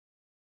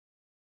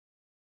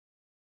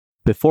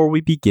Before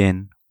we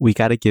begin, we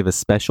got to give a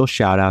special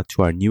shout out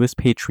to our newest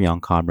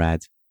Patreon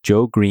comrades,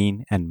 Joe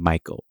Green and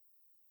Michael.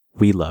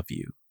 We love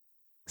you.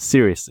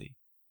 Seriously,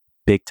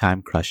 big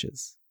time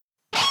crushes.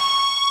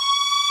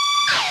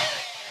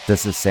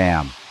 This is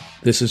Sam.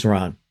 This is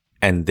Ron.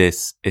 And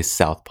this is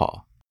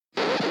Southpaw.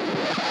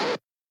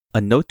 A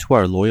note to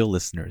our loyal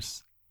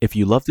listeners. If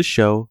you love the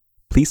show,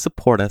 please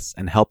support us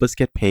and help us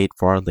get paid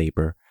for our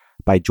labor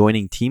by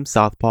joining Team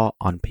Southpaw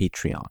on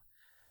Patreon.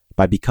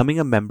 By becoming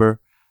a member,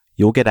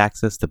 you'll get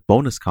access to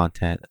bonus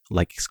content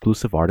like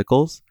exclusive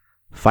articles,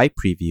 fight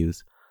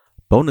previews,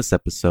 bonus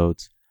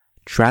episodes,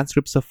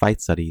 transcripts of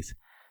fight studies,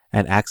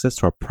 and access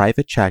to our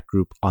private chat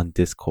group on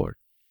Discord.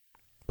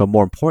 But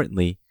more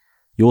importantly,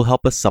 you will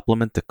help us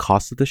supplement the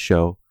cost of the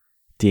show,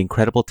 the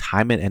incredible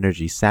time and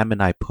energy Sam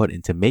and I put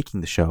into making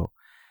the show,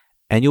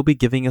 and you'll be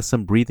giving us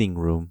some breathing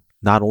room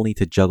not only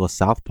to juggle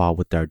Southpaw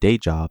with our day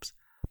jobs,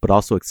 but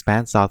also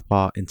expand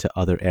Southpaw into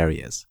other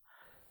areas.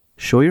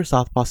 Show your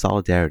Southpaw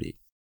solidarity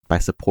by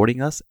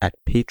supporting us at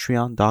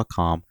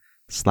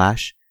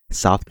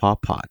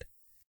patreon.com/southpawpod.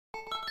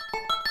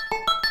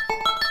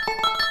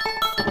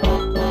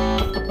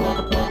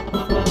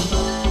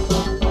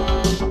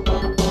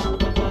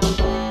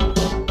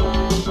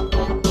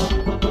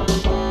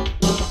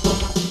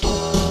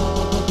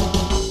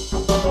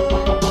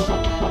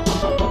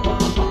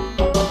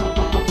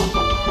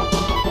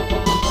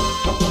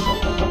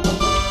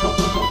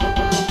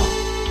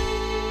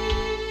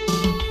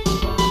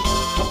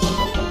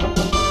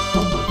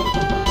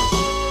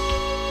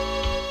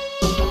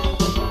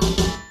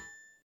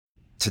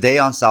 Today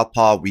on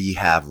Southpaw, we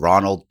have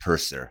Ronald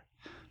Purser.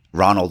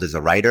 Ronald is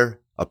a writer,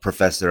 a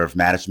professor of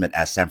management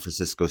at San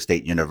Francisco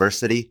State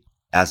University,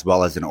 as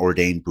well as an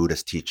ordained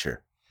Buddhist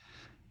teacher.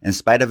 In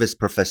spite of his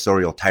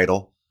professorial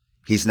title,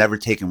 he's never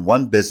taken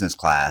one business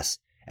class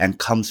and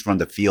comes from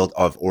the field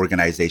of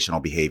organizational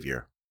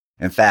behavior.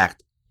 In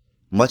fact,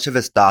 much of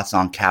his thoughts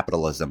on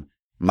capitalism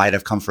might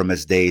have come from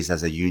his days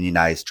as a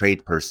unionized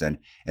trade person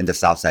in the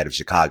South Side of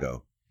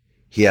Chicago.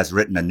 He has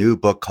written a new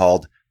book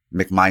called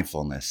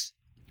McMindfulness: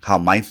 How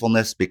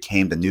Mindfulness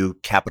Became the New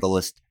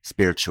Capitalist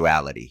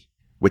Spirituality,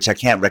 which I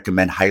can't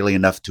recommend highly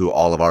enough to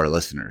all of our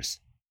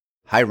listeners.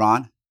 Hi,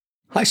 Ron.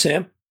 Hi,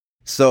 Sam.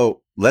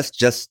 So let's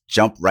just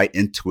jump right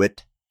into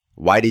it.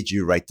 Why did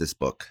you write this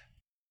book?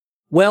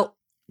 Well,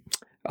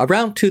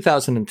 around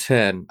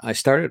 2010, I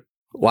started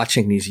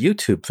watching these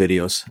YouTube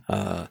videos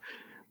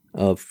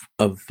of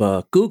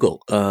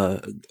Google.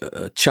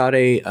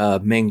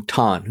 Chade Meng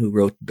Tan, who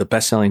wrote the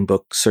best-selling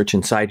book Search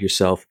Inside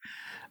Yourself,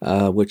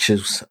 which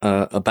is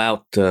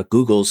about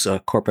Google's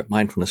corporate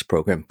mindfulness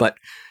program. But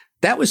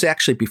that was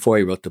actually before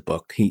he wrote the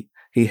book. He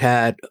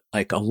had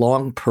like a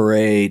long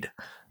parade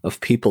of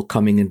people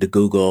coming into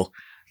Google.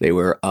 They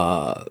were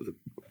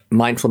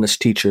mindfulness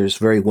teachers,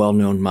 very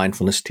well-known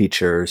mindfulness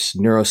teachers,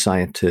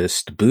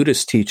 neuroscientists,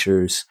 Buddhist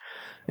teachers.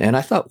 And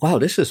I thought, wow,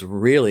 this is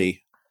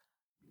really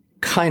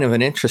kind of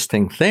an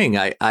interesting thing.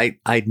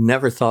 I'd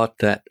never thought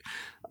that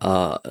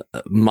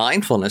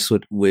mindfulness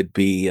would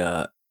be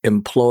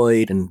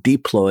employed and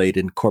deployed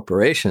in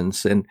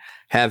corporations. And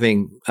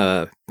having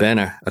been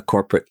a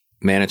corporate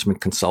management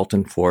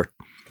consultant for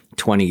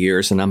 20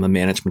 years, and I'm a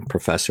management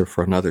professor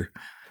for another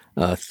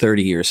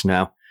 30 years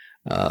now,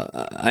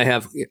 I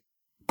have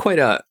quite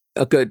a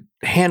good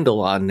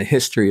handle on the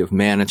history of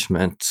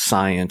management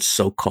science,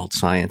 so-called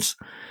science,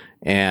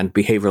 and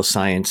behavioral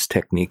science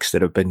techniques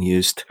that have been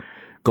used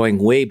going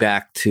way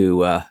back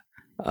to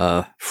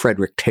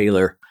Frederick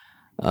Taylor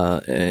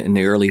in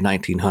the early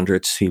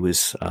 1900s. He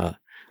was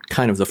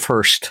kind of the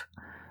first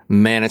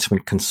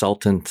management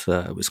consultant.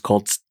 It was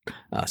called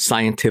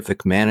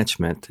scientific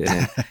management.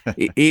 And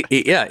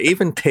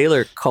even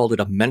Taylor called it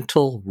a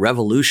mental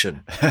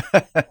revolution.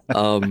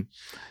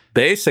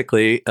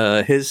 Basically,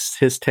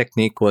 his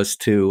technique was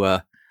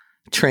to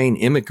train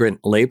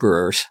immigrant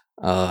laborers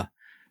to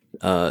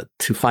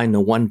find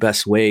the one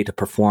best way to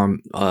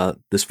perform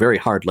this very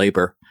hard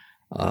labor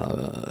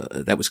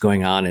that was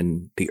going on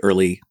in the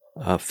early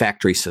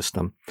factory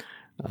system.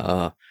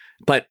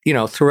 But,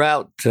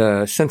 throughout,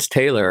 since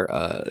Taylor,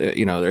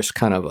 there's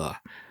kind of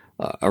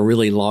a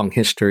really long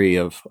history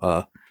of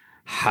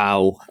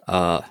how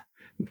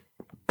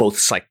both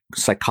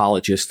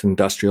psychologists,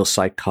 industrial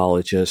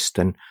psychologists,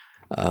 and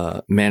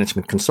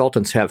management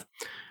consultants have,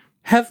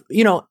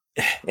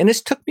 and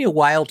this took me a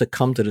while to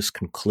come to this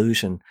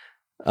conclusion.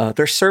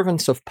 They're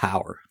servants of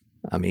power.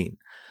 I mean,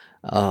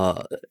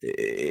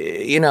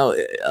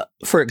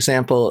 for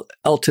example,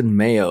 Elton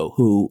Mayo,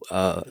 who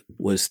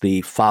was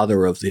the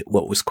father of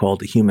what was called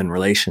the human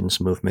relations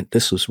movement.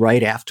 This was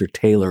right after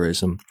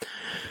Taylorism.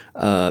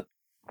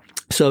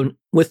 So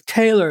with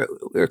Taylor,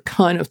 we're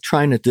kind of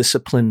trying to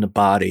discipline the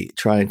body,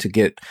 trying to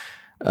get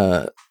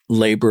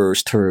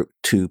laborers to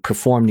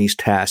perform these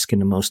tasks in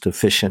the most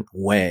efficient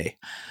way.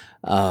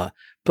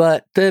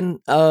 But then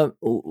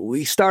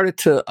we started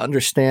to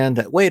understand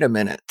that, wait a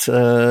minute,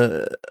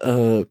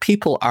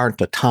 people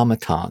aren't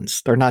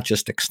automatons. They're not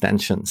just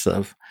extensions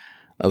of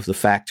the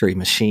factory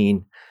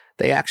machine.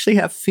 they actually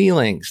have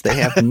feelings, they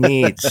have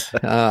needs.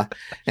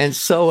 And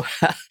so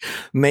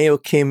Mayo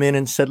came in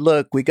and said,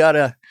 look, we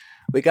gotta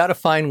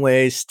find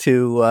ways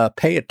to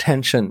pay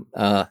attention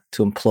to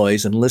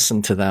employees and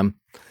listen to them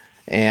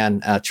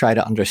and try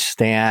to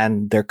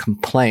understand their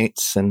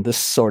complaints and this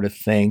sort of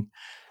thing.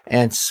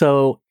 And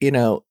so,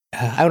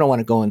 I don't want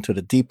to go into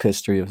the deep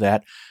history of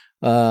that,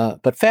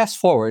 but fast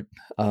forward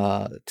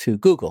to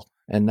Google,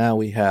 and now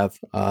we have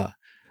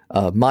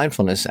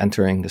mindfulness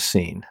entering the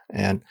scene.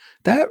 And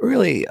that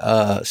really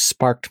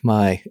sparked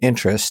my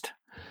interest.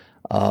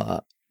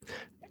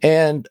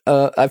 And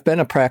I've been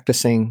a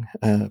practicing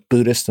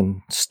Buddhist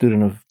and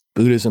student of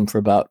Buddhism for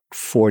about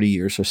 40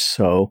 years or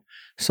so.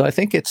 So I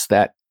think it's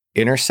that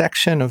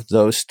intersection of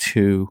those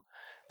two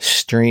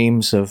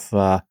streams of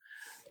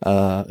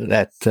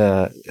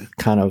that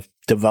kind of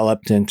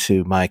developed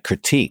into my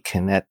critique.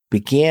 And that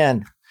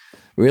began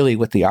really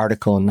with the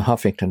article in the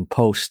Huffington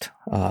Post,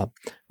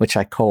 which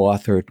I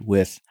co-authored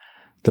with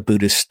the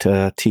Buddhist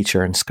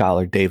teacher and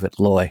scholar David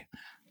Loy.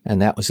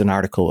 And that was an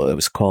article that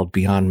was called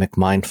Beyond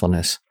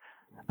McMindfulness,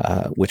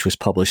 which was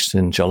published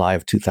in July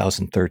of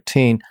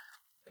 2013.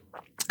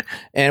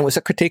 And it was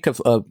a critique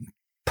of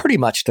pretty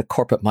much the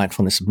corporate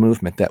mindfulness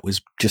movement that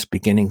was just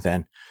beginning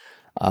then.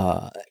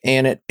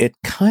 And it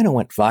kind of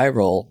went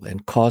viral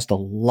and caused a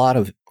lot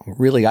of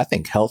really, I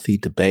think, healthy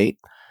debate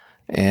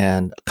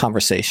and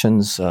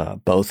conversations,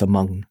 both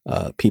among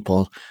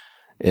people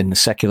in the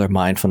secular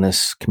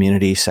mindfulness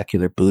community,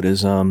 secular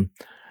Buddhism,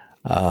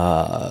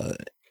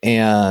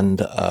 and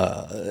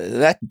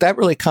that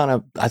really kind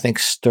of, I think,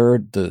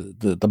 stirred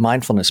the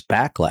mindfulness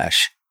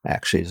backlash,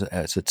 actually,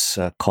 as it's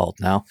called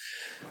now.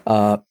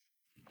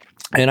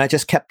 And I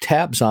just kept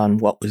tabs on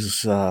what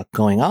was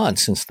going on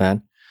since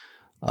then.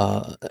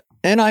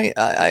 And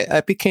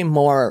I became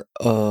more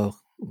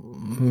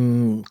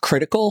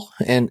critical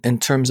in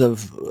terms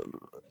of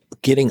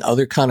getting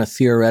other kind of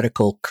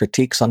theoretical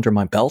critiques under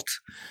my belt.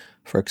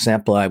 For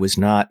example, I was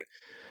not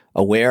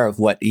aware of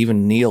what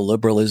even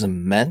neoliberalism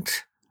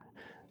meant.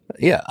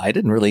 Yeah, I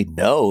didn't really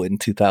know in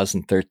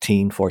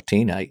 2013,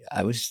 14.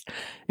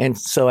 And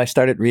so I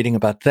started reading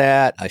about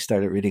that. I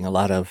started reading a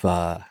lot of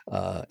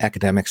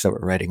academics that were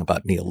writing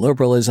about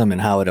neoliberalism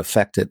and how it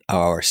affected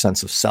our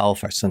sense of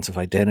self, our sense of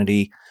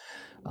identity.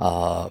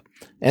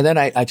 And then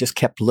I just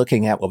kept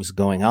looking at what was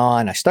going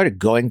on. I started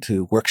going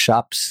to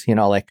workshops,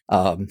 like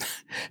a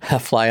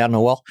fly on the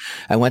wall.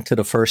 I went to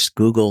the first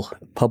Google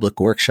public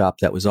workshop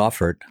that was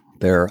offered.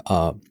 Their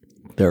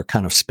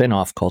kind of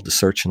spin-off called the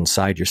Search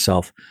Inside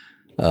Yourself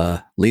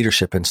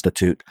Leadership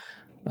Institute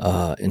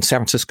in San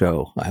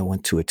Francisco. I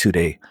went to a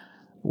 2-day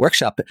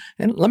workshop.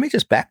 And let me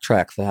just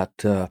backtrack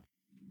that.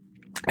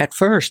 At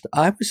first,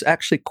 I was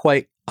actually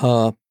quite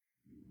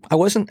I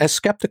wasn't as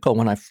skeptical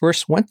when I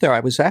first went there.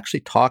 I was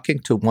actually talking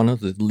to one of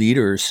the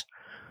leaders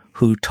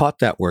who taught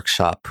that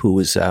workshop, who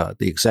was the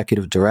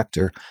executive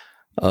director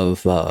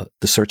of the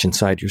Search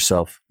Inside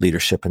Yourself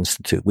Leadership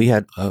Institute. We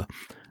had a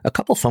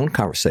couple phone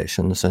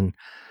conversations, and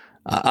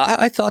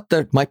I thought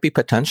there might be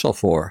potential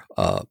for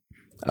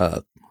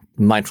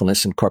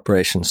mindfulness in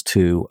corporations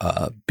to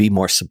be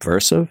more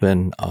subversive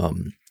and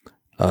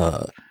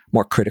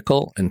more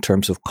critical in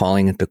terms of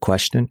calling into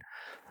question.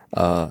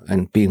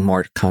 And being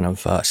more kind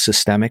of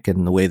systemic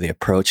in the way they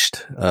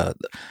approached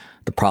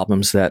the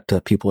problems that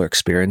people are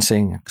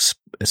experiencing,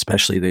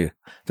 especially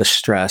the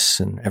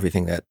stress and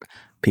everything that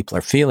people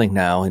are feeling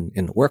now in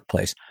the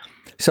workplace.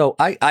 So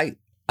I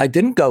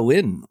didn't go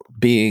in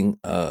being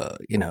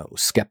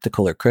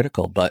skeptical or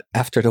critical, but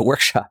after the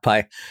workshop,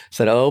 I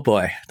said, "Oh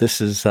boy,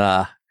 this is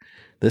not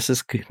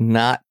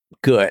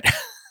good."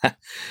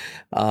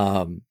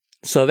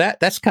 So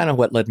that's kind of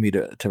what led me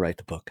to write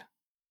the book.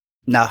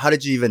 Now, how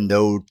did you even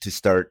know to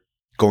start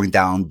going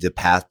down the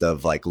path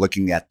of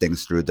looking at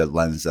things through the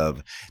lens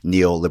of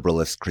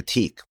neoliberalist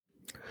critique?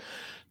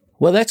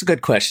 Well, that's a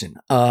good question.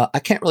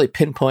 I can't really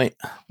pinpoint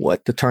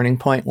what the turning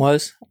point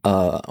was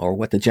or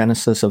what the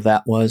genesis of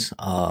that was.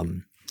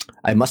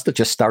 I must have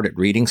just started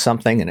reading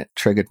something and it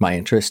triggered my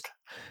interest.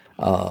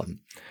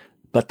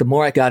 But the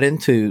more I got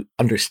into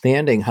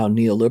understanding how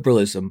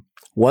neoliberalism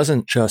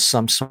wasn't just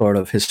some sort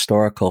of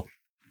historical,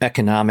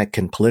 economic,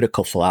 and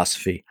political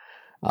philosophy,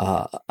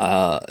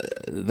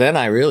 then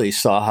I really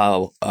saw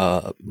how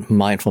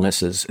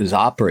mindfulness is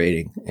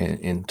operating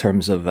in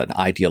terms of an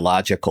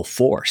ideological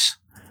force.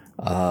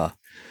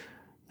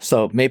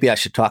 So maybe I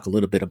should talk a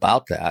little bit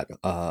about that.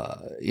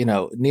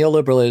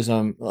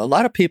 Neoliberalism, a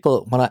lot of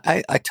people, when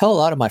I tell a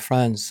lot of my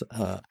friends,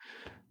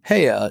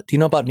 hey, do you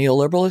know about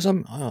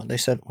neoliberalism? They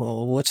said,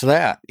 well, what's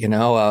that?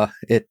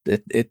 It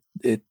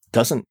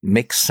doesn't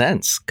make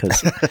sense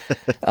because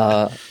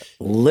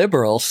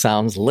liberal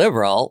sounds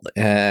liberal,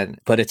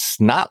 but it's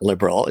not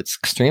liberal. It's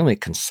extremely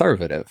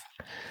conservative.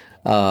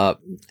 But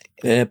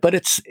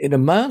it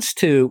amounts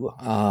to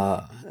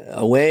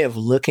a way of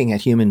looking at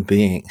human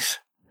beings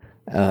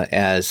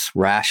as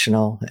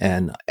rational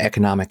and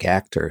economic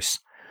actors.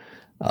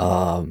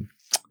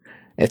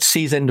 It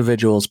sees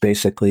individuals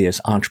basically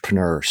as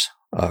entrepreneurs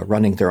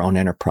running their own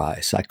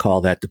enterprise. I call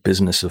that the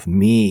business of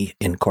me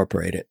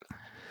incorporated.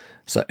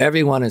 So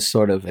everyone is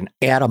sort of an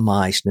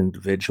atomized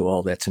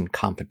individual that's in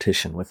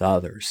competition with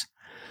others.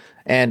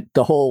 And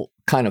the whole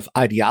kind of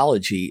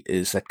ideology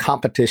is that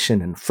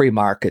competition and free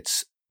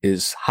markets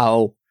is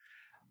how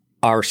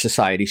our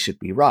society should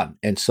be run.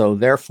 And so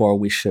therefore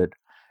we should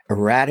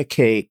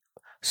eradicate,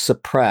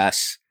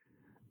 suppress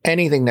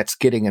anything that's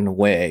getting in the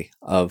way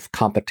of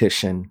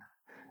competition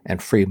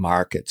and free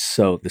markets.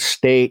 So the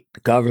state, the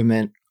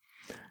government,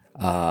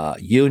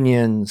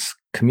 unions,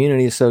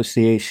 community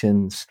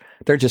associations,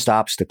 they're just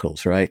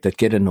obstacles, right, that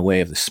get in the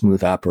way of the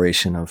smooth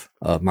operation of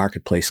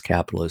marketplace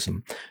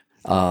capitalism.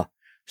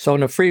 So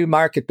in a free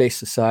market-based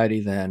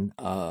society, then,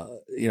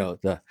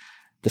 the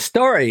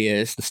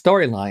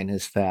storyline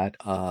is that,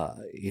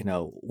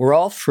 we're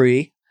all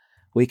free.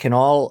 We can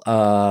all,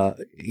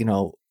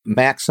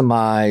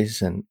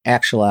 maximize and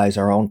actualize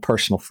our own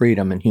personal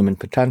freedom and human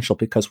potential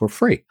because we're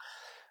free.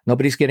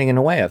 Nobody's getting in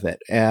the way of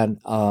it. And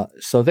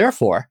so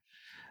therefore,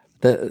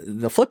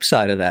 the flip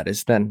side of that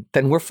is then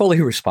we're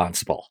fully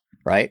responsible,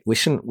 right? We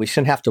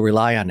shouldn't have to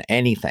rely on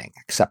anything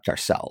except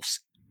ourselves.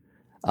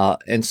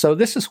 And so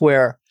this is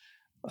where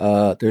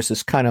there's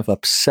this kind of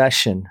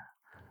obsession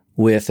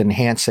with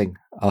enhancing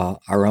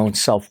our own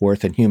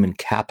self-worth and human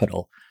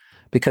capital,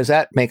 because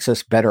that makes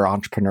us better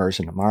entrepreneurs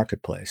in the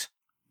marketplace.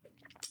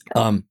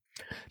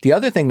 The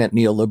other thing that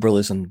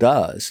neoliberalism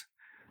does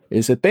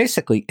is it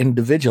basically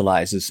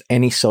individualizes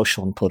any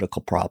social and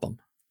political problem.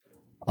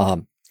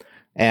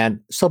 And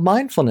so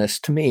mindfulness,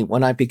 to me,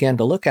 when I began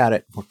to look at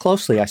it more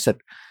closely, I said,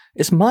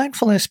 is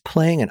mindfulness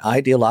playing an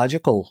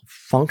ideological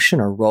function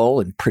or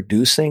role in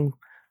producing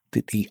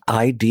the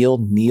ideal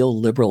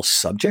neoliberal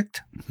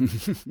subject?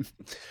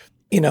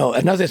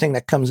 Another thing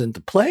that comes into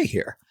play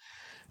here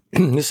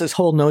is this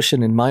whole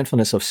notion in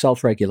mindfulness of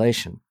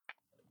self-regulation,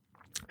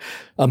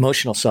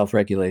 emotional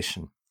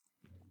self-regulation.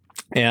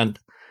 And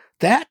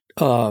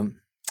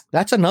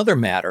that's another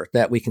matter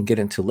that we can get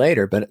into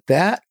later, but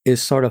that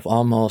is sort of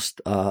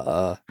almost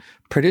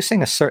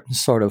producing a certain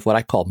sort of what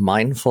I call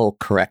mindful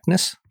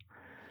correctness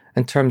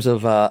in terms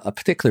of a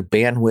particular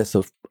bandwidth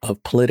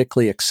of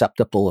politically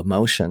acceptable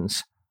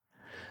emotions.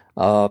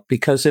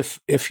 Because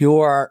if you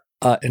are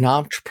an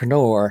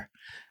entrepreneur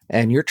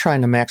and you're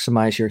trying to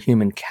maximize your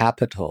human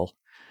capital,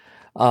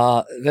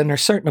 then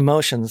there's certain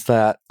emotions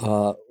that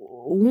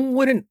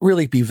wouldn't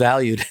really be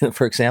valued,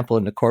 for example,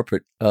 in the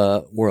corporate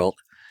world,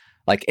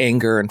 like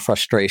anger and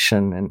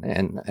frustration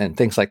and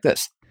things like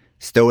this.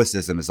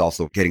 Stoicism is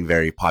also getting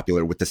very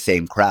popular with the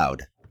same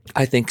crowd.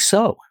 I think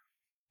so.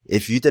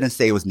 If you didn't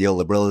say it was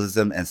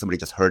neoliberalism and somebody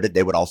just heard it,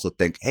 they would also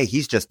think, hey,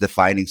 he's just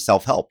defining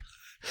self-help,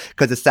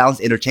 because it sounds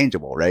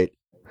interchangeable, right?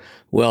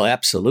 Well,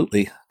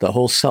 absolutely. The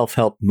whole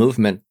self-help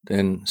movement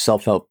and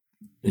self-help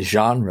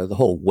genre, the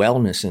whole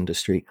wellness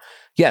industry,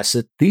 yes,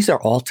 these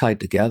are all tied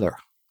together.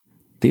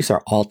 I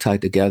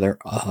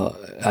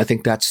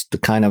think that's the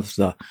kind of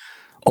the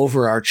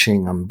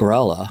overarching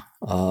umbrella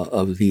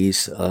of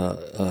these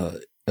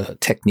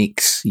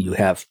techniques. You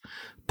have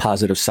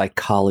positive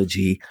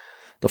psychology,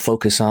 the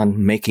focus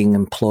on making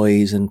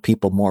employees and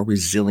people more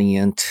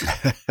resilient.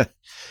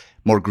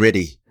 More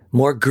gritty.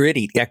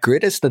 Yeah,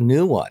 grit is the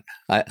new one.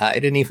 I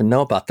didn't even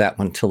know about that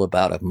one until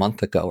about a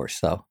month ago or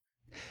so.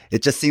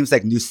 It just seems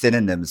like new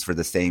synonyms for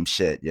the same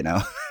shit,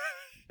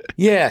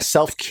 Yeah,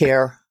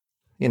 self-care,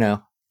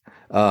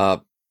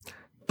 but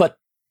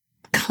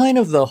kind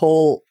of the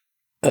whole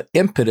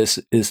impetus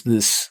is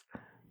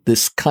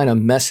this kind of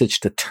message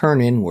to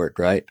turn inward,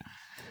 right?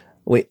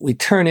 We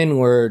turn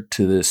inward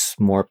to this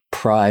more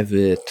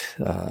private,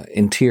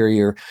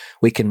 interior.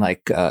 We can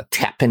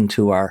tap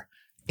into our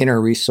inner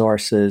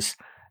resources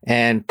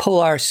and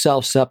pull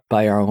ourselves up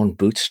by our own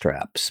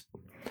bootstraps.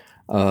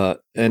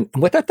 And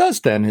what that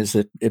does then is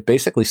it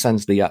basically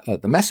sends the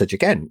message,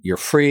 again, you're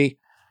free,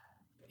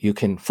 you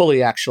can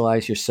fully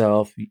actualize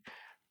yourself,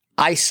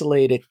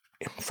 isolate it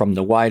from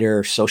the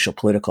wider social,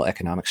 political,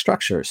 economic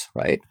structures,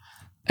 right?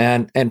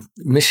 And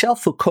Michel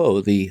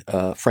Foucault, the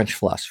French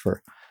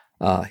philosopher,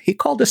 he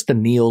called this the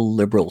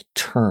neoliberal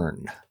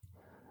turn.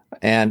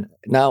 And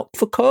now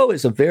Foucault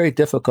is a very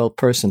difficult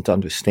person to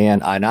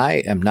understand, and I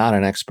am not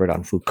an expert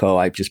on Foucault.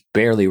 I just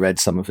barely read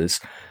some of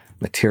his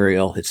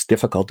material. It's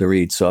difficult to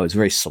read, so I was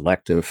very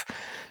selective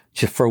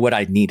just for what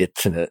I needed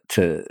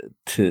to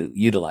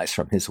utilize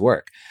from his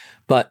work.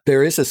 But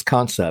there is this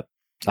concept,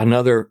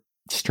 another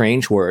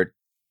strange word,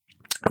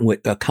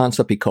 with a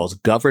concept he calls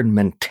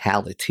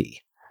governmentality.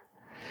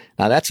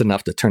 Now, that's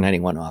enough to turn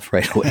anyone off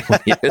right away.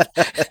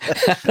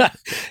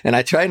 And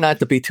I try not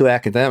to be too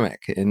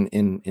academic in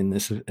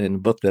the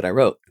book that I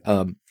wrote.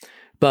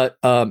 But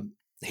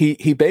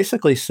he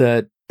basically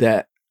said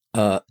that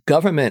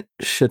government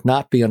should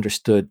not be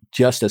understood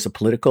just as a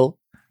political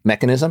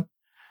mechanism,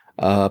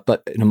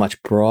 but in a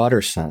much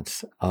broader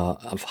sense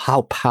of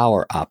how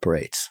power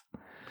operates.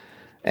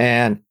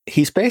 And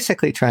he's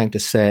basically trying to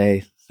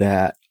say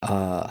that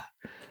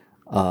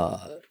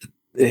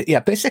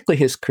basically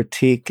his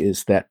critique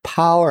is that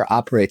power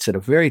operates in a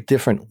very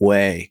different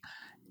way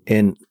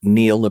in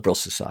neoliberal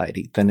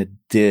society than it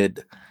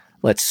did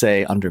let's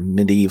say, under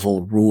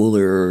medieval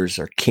rulers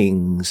or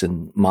kings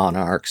and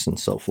monarchs and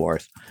so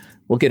forth.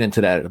 We'll get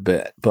into that in a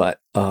bit. But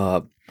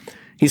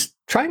he's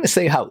trying to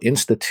say how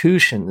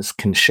institutions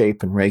can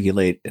shape and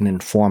regulate and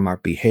inform our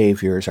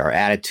behaviors, our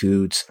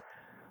attitudes,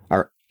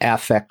 our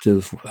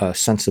affective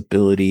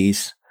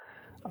sensibilities.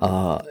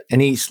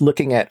 And he's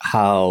looking at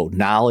how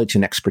knowledge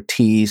and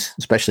expertise,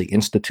 especially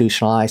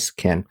institutionalized,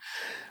 can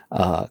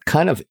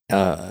kind of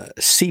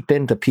seep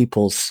into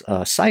people's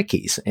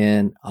psyches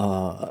and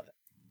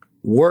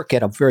work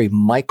at a very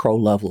micro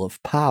level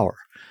of power.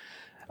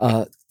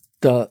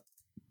 The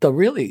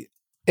really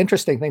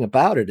interesting thing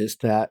about it is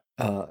that,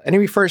 and he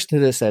refers to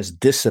this as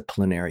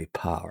disciplinary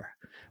power,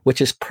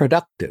 which is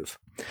productive,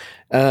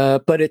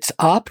 but it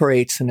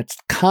operates and it's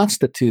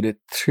constituted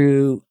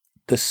through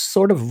the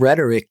sort of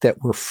rhetoric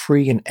that we're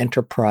free and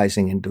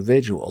enterprising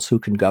individuals who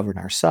can govern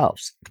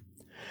ourselves.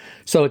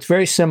 So it's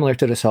very similar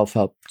to the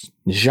self-help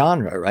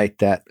genre, right?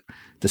 That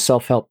the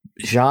self-help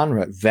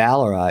genre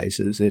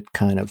it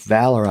kind of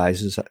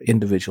valorizes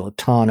individual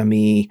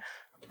autonomy,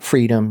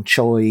 freedom,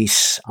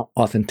 choice,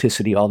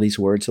 authenticity, all these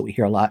words that we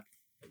hear a lot.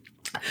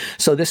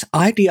 So this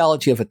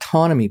ideology of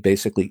autonomy,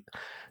 basically,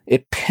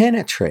 it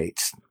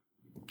penetrates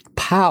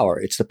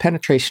power. It's the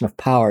penetration of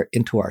power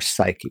into our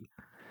psyche,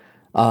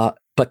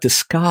 but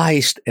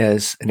disguised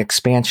as an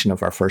expansion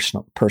of our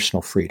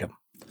personal freedom.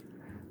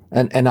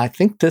 And I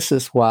think this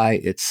is why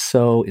it's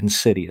so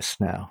insidious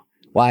now,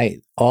 why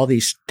all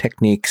these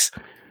techniques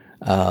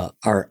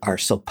are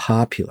so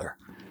popular.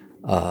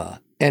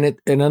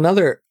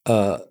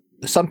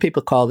 Some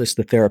people call this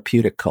the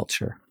therapeutic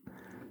culture.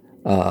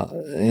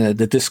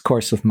 The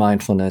discourse of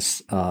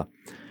mindfulness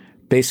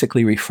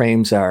basically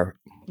reframes our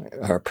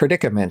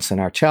predicaments and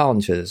our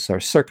challenges, our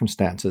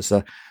circumstances,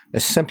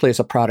 as simply as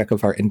a product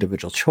of our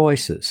individual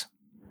choices.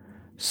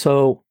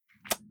 So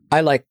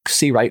I like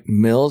C. Wright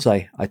Mills.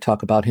 I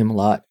talk about him a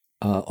lot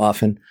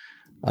often.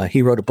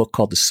 He wrote a book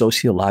called The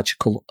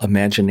Sociological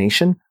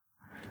Imagination.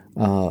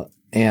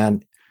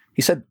 And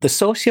he said the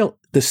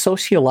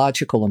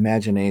sociological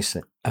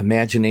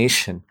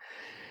imagination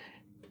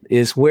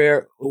is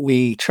where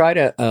we try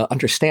to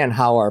understand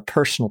how our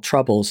personal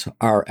troubles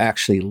are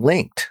actually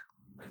linked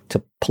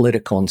to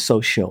political and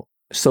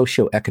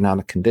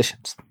socioeconomic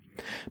conditions.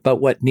 But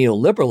what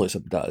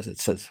neoliberalism does, it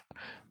says,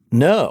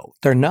 no,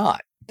 they're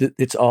not.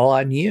 It's all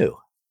on you.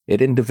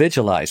 It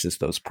individualizes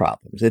those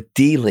problems. It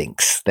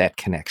delinks that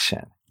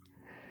connection.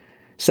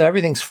 So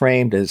everything's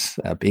framed as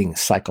being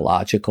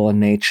psychological in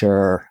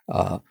nature.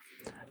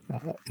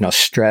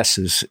 Stress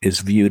is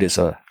viewed as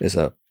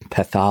a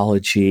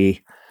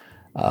pathology,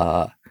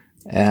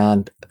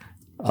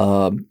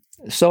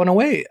 so in a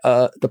way,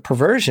 the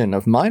perversion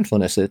of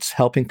mindfulness, it's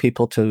helping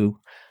people to,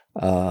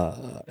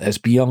 as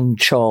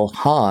Byung-Chul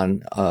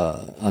Han,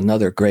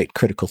 another great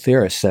critical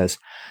theorist, says,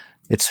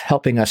 it's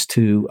helping us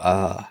to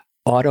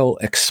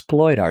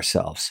auto-exploit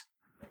ourselves.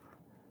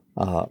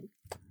 And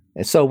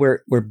so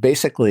we're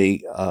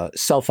basically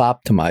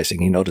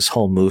self-optimizing, this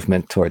whole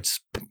movement towards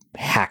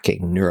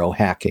hacking,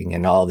 neurohacking,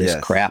 and all this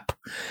crap.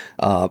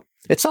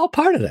 It's all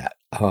part of that.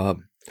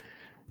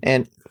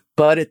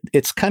 But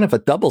it's kind of a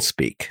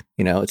doublespeak,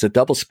 it's a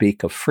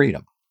doublespeak of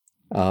freedom.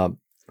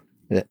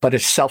 But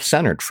it's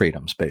self-centered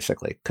freedoms,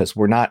 basically, because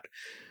we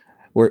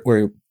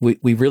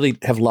really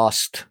have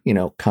lost,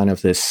 kind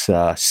of this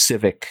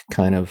civic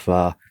kind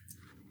of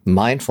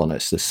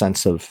mindfulness, the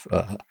sense of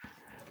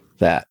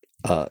that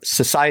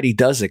society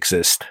does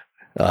exist,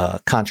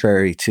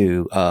 contrary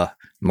to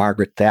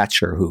Margaret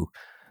Thatcher, who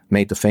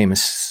made the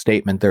famous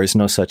statement, there is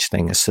no such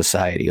thing as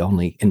society,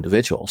 only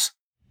individuals.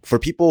 For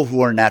people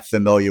who are not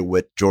familiar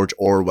with George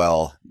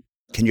Orwell,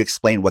 can you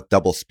explain what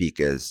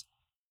doublespeak is?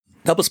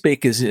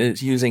 Doublespeak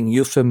is using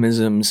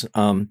euphemisms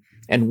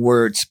and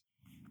words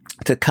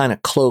to kind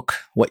of cloak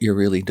what you're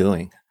really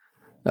doing.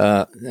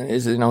 In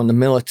the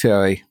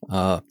military,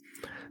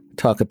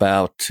 talk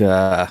about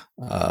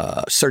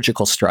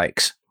surgical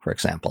strikes, for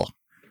example.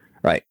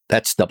 Right,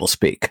 that's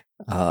doublespeak.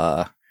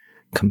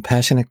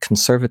 Compassionate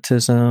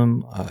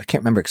conservatism. I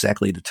can't remember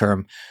exactly the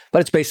term,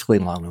 but it's basically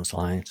along those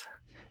lines.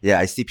 Yeah,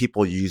 I see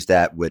people use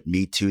that with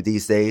Me Too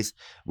these days,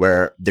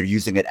 where they're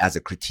using it as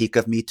a critique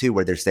of Me Too,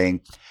 where they're saying,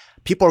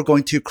 people are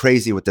going too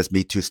crazy with this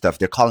Me Too stuff.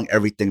 They're calling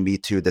everything Me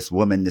Too. This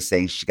woman is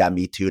saying she got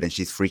Me Too'd and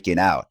she's freaking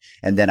out.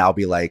 And then I'll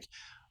be like,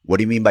 what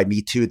do you mean by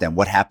Me Too then?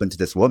 What happened to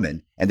this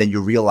woman? And then you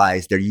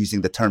realize they're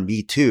using the term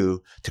Me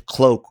Too to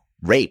cloak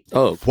rape.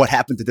 Oh. What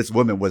happened to this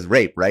woman was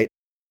rape, right?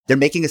 They're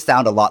making it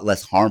sound a lot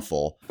less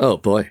harmful. Oh,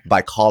 boy.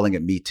 By calling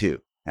it Me Too.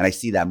 And I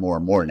see that more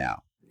and more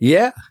now.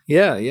 Yeah.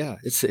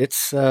 It's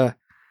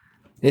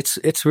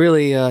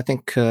really, I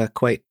think,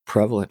 quite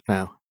prevalent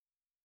now.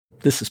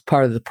 This is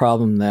part of the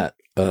problem that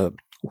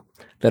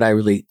I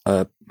really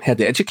had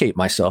to educate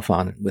myself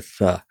on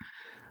with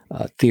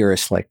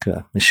theorists like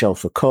Michel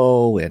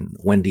Foucault and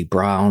Wendy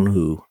Brown,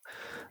 who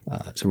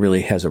has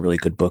a really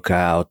good book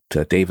out.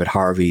 David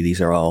Harvey.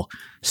 These are all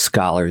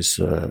scholars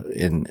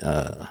in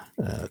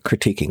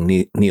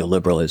critiquing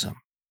neoliberalism.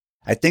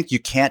 I think you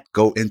can't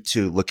go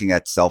into looking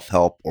at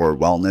self-help or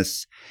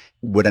wellness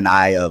with an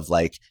eye of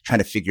like trying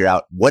to figure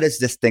out what is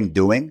this thing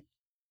doing?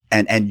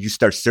 And you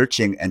start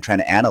searching and trying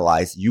to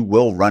analyze, you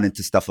will run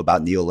into stuff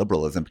about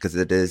neoliberalism because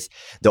it is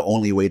the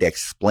only way to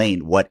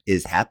explain what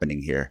is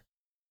happening here.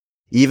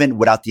 Even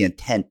without the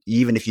intent,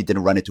 even if you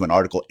didn't run into an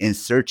article, in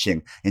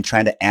searching and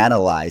trying to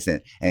analyze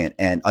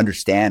and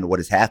understand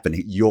what is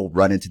happening, you'll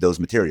run into those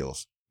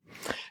materials.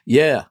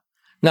 Yeah.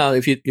 Now,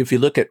 if you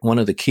look at one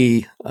of the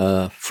key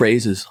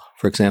phrases,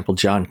 for example,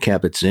 Jon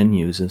Kabat-Zinn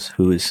uses,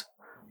 who is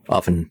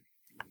often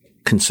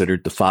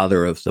considered the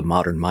father of the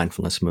modern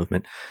mindfulness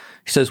movement,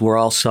 he says we're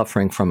all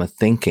suffering from a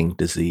thinking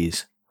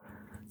disease.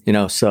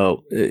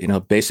 So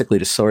basically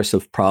the source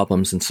of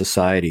problems in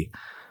society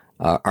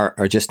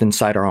are just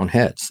inside our own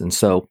heads. And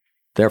so,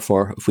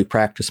 therefore, if we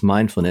practice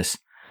mindfulness,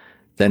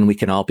 then we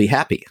can all be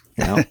happy.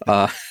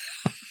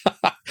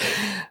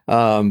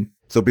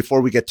 So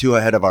before we get too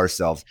ahead of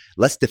ourselves,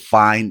 let's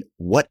define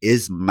what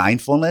is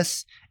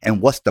mindfulness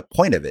and what's the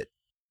point of it?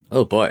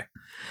 Oh, boy.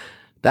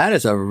 That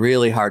is a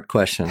really hard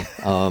question.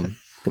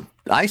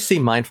 I see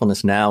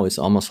mindfulness now as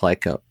almost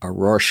like a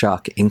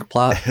Rorschach ink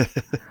blot.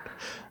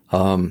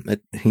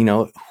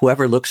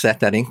 Whoever looks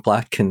at that ink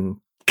blot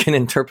can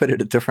interpret it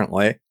a different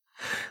way.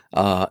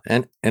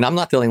 And I'm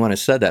not the only one who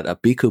said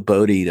that. Bhikkhu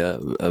Bodhi, a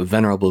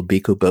venerable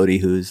Bhikkhu Bodhi,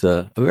 who's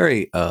a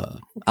very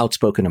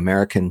outspoken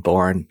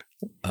American-born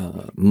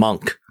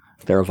monk,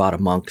 Theravada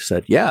monk,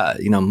 said,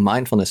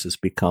 mindfulness has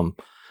become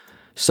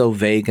so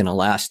vague and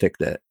elastic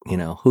that,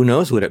 who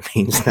knows what it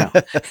means now.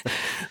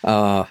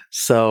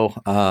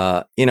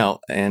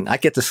 And I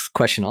get this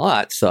question a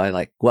lot. So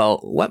I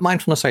what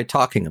mindfulness are you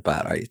talking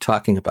about? Are you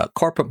talking about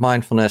corporate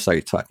mindfulness? Are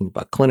you talking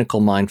about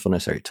clinical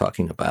mindfulness? Are you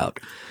talking about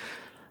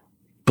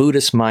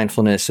Buddhist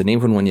mindfulness? And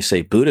even when you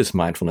say Buddhist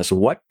mindfulness,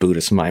 what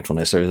Buddhist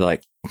mindfulness? There's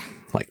like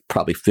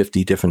probably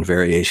 50 different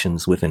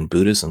variations within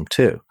Buddhism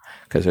too,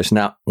 because there's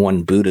not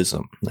one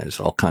Buddhism. There's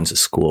all kinds of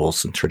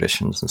schools and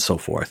traditions and so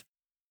forth.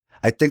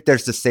 I think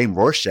there's the same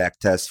Rorschach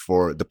test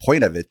for the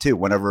point of it too.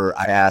 Whenever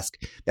I ask,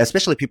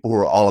 especially people who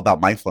are all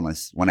about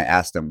mindfulness, when I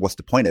ask them, what's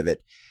the point of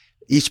it?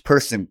 Each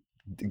person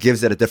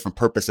gives it a different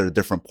purpose or a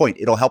different point.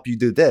 It'll help you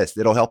do this.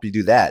 It'll help you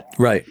do that.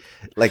 Right.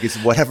 Like it's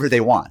whatever they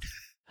want.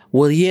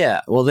 Well,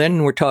 yeah. Well,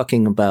 then we're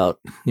talking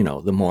about,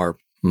 the more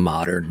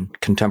modern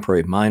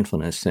contemporary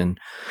mindfulness. And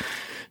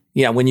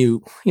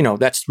when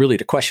that's really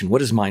the question.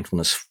 What is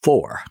mindfulness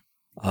for?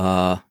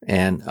 Now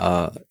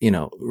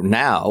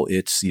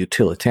it's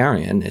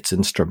utilitarian, it's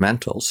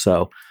instrumental.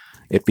 So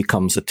it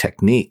becomes a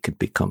technique. It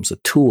becomes a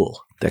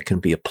tool that can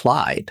be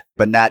applied.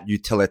 But not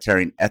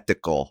utilitarian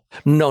ethical.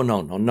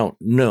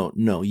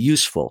 No.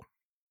 Useful.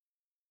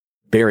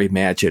 Barry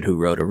Magid, who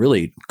wrote a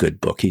really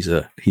good book. He's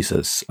a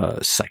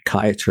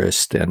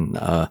psychiatrist and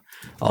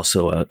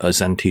also a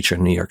Zen teacher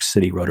in New York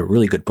City, wrote a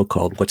really good book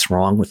called What's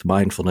Wrong with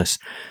Mindfulness.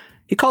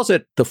 He calls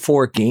it the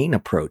 4-gain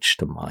approach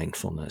to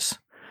mindfulness.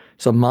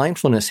 So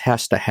mindfulness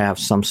has to have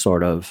some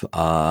sort of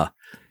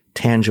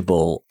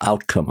tangible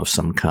outcome of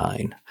some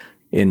kind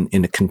in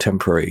the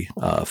contemporary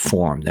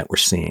form that we're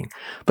seeing.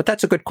 But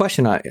that's a good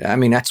question. I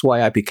mean, that's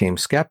why I became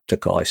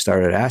skeptical. I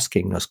started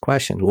asking those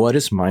questions. What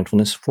is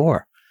mindfulness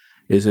for?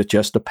 Is it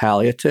just a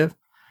palliative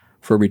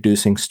for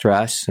reducing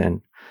stress,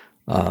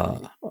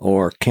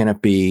 or can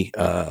it be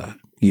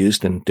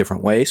used in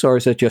different ways, or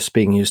is it just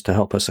being used to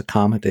help us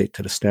accommodate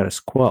to the status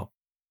quo?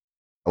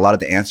 A lot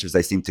of the answers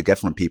I seem to get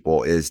from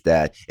people is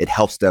that it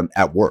helps them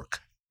at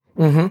work.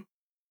 Mm-hmm.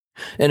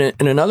 And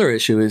another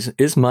issue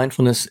is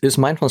mindfulness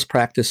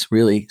practice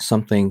really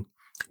something?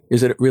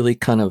 Is it really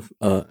kind of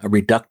a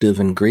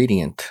reductive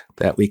ingredient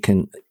that we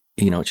can,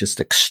 just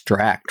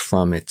extract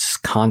from its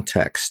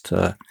context?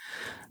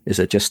 Is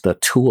it just a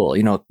tool?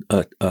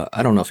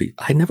 I don't know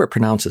I never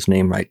pronounce his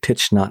name right.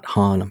 Thich Nhat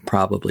Hanh. I'm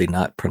probably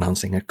not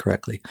pronouncing it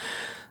correctly.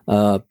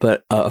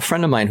 But a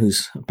friend of mine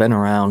who's been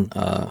around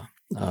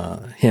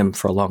him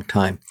for a long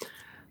time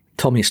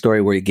told me a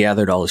story where he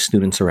gathered all his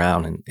students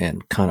around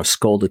and kind of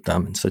scolded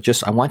them and said,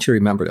 I want you to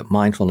remember that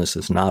mindfulness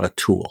is not a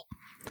tool.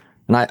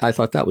 And I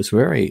thought that was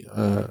very,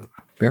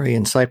 very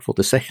insightful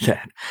to say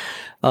that.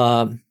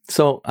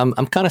 So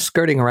I'm kind of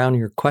skirting around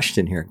your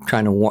question here.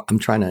 I'm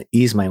trying to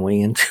ease my way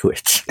into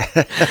it.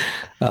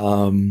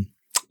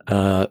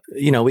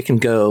 We can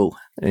go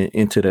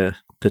into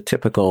the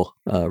typical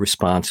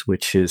response,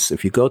 which is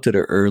if you go to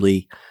the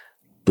early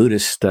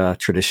Buddhist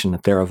tradition, the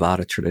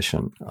Theravada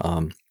tradition,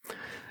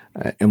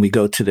 and we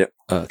go to the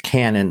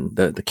canon.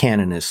 The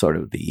canon is sort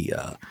of the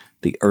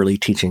early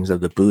teachings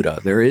of the Buddha.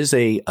 There is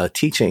a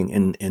teaching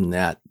in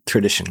that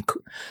tradition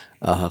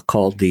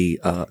called the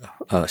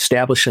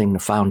Establishing the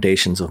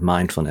Foundations of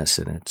Mindfulness,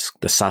 and it's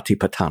the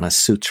Satipatthana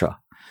Sutra.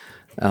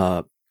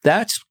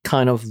 That's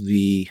kind of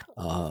the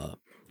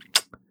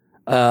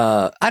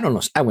I don't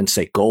know. I wouldn't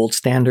say gold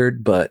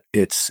standard, but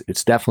it's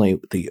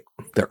definitely the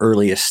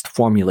earliest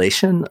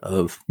formulation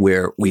of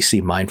where we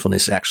see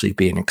mindfulness actually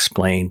being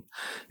explained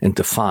and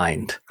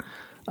defined.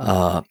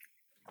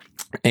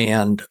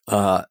 And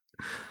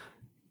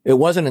it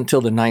wasn't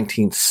until the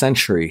 19th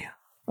century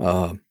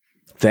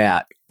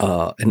that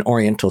an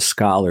Oriental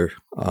scholar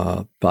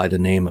by the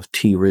name of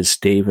T. Rhys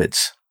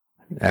Davids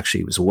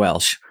actually he was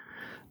Welsh,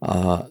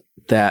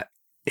 that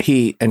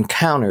he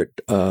encountered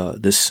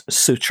this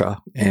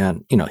sutra,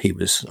 and he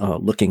was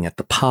looking at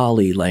the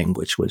Pali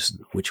language,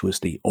 which was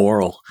the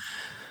oral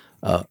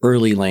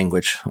early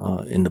language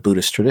in the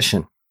Buddhist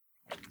tradition.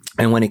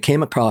 And when he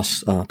came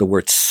across the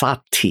word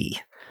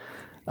sati,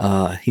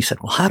 he said,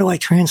 "Well, how do I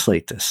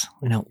translate this?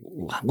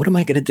 What am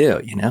I going to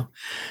do?"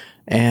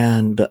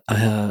 And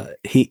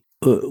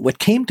what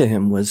came to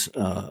him was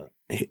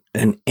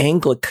an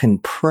Anglican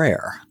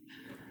prayer.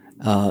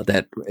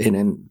 That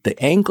in the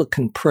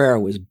Anglican prayer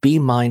was, "Be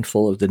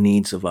mindful of the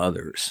needs of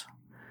others."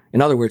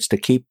 In other words, to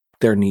keep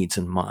their needs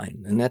in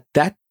mind, and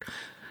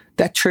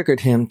that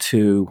triggered him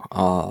to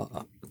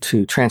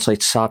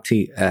translate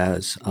sati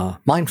as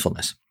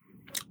mindfulness,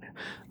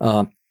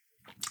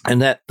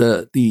 and that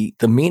the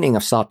meaning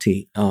of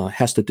sati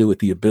has to do with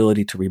the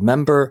ability to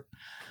remember,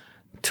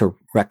 to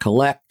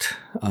recollect,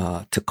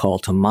 to call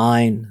to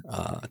mind,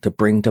 to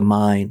bring to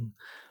mind,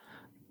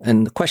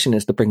 and the question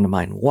is to bring to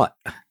mind what.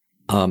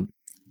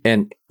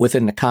 And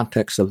within the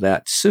context of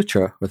that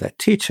sutra or that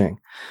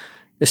teaching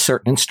is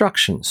certain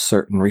instructions,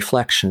 certain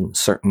reflections,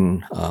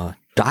 certain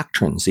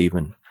doctrines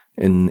even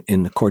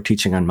in the core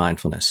teaching on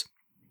mindfulness.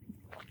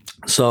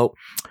 So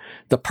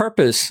the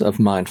purpose of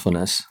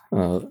mindfulness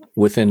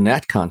within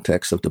that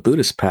context of the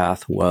Buddhist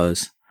path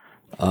was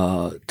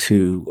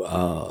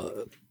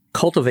to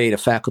cultivate a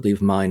faculty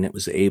of mind that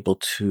was able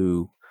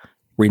to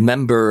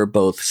remember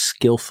both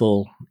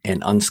skillful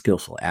and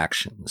unskillful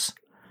actions.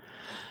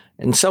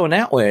 And so in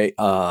that way,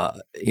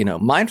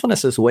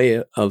 mindfulness is a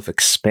way of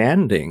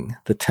expanding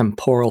the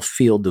temporal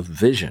field of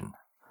vision.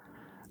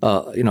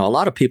 A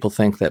lot of people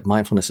think that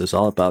mindfulness is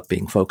all about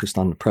being focused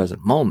on the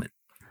present moment,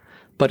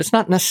 but it's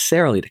not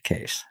necessarily the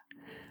case.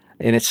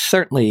 And it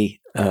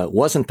certainly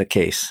wasn't the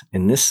case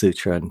in this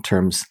sutra in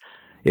terms,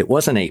 it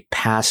wasn't a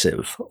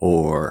passive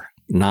or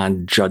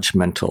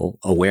non-judgmental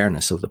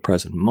awareness of the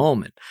present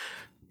moment.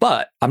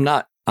 But I'm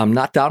not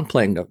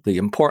downplaying the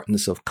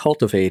importance of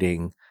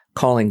cultivating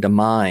calling to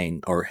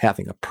mind or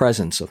having a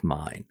presence of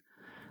mind.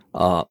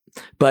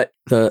 But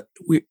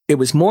it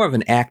was more of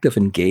an active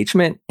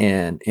engagement,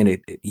 and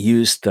it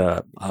used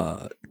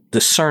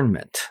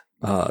discernment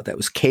that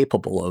was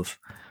capable of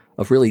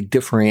really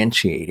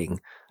differentiating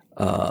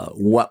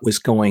what was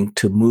going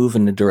to move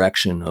in the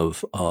direction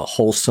of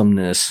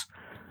wholesomeness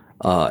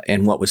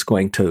and what was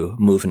going to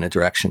move in the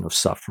direction of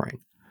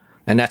suffering.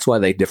 And that's why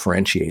they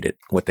differentiated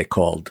what they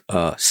called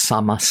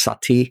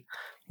samasati,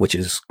 which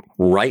is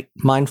right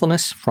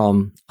mindfulness,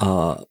 from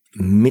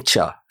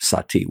miccha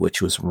sati,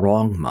 which was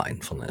wrong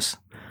mindfulness.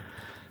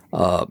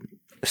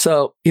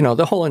 So,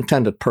 the whole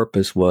intended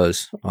purpose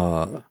was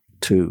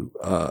to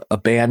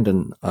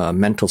abandon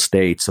mental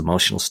states,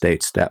 emotional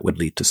states that would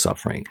lead to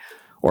suffering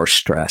or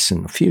stress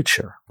in the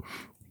future.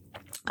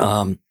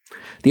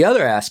 The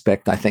other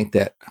aspect I think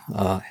that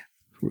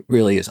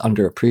really is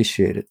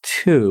underappreciated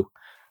too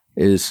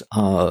is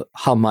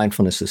how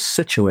mindfulness is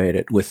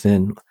situated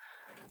within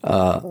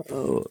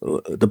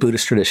the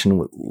Buddhist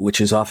tradition, which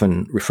is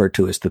often referred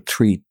to as the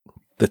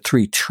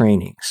three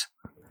trainings.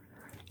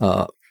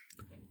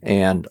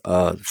 And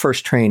the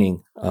first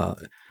training,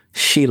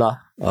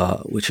 Shila,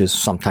 which is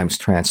sometimes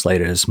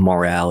translated as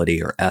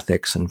morality or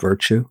ethics and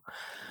virtue.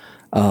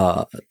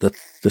 The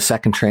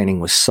second training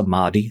was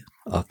Samadhi,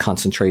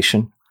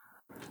 concentration,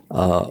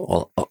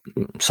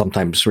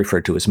 sometimes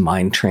referred to as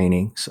mind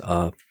trainings,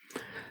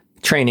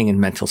 training in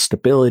mental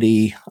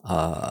stability,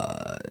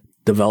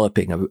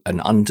 developing an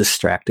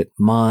undistracted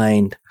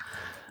mind,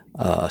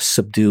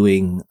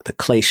 subduing the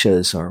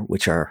kleshas,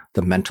 which are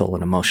the mental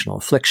and emotional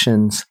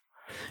afflictions.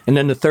 And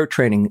then the third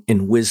training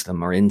in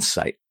wisdom or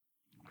insight.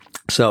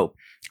 So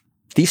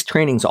these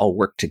trainings all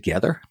work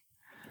together.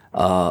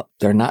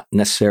 They're not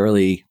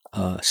necessarily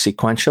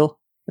sequential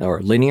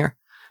or linear,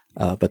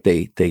 but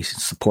they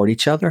support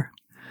each other.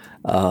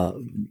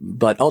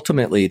 But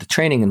ultimately, the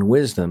training in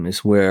wisdom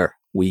is where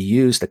we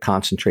use the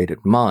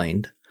concentrated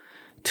mind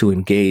to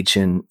engage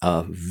in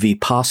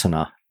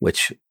vipassana,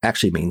 which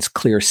actually means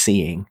clear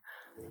seeing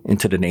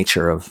into the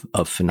nature of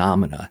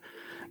phenomena.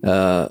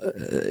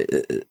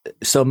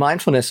 So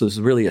mindfulness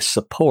was really a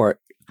support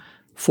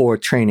for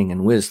training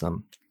in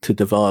wisdom to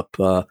develop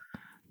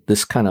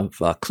this kind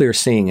of clear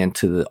seeing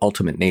into the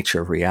ultimate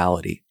nature of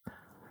reality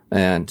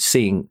and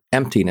seeing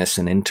emptiness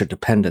and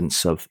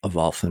interdependence of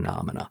all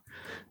phenomena.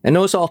 And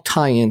those all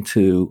tie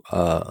into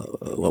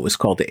what was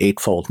called the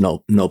Eightfold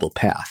Noble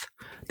Path,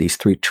 these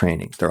three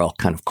trainings. They're all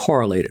kind of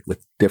correlated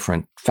with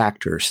different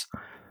factors.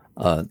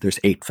 There's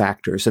 8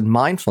 factors. And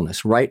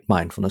mindfulness, right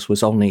mindfulness,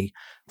 was the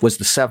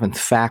 7th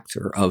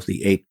factor of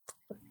the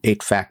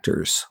eight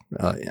factors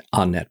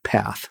on that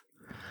path.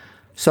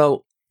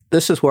 So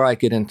this is where I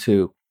get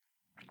into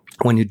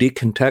when you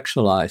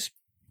decontextualize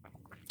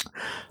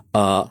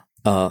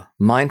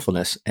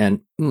mindfulness.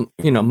 And,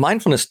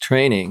 mindfulness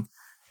training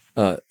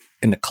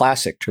in the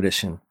classic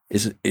tradition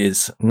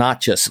is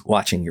not just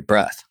watching your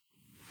breath.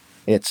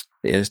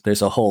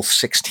 There's a whole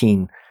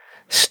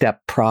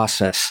 16-step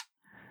process.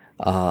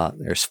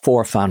 There's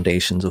 4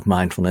 foundations of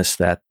mindfulness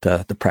that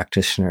the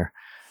practitioner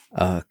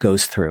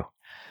goes through.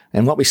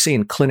 And what we see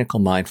in clinical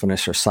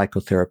mindfulness or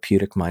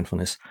psychotherapeutic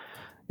mindfulness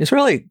is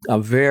really a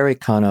very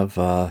kind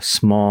of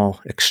small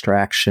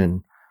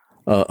extraction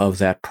of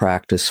that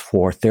practice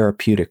for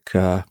therapeutic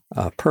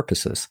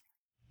purposes.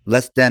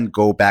 Let's then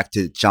go back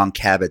to Jon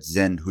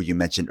Kabat-Zinn, who you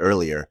mentioned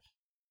earlier.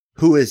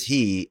 Who is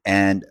he,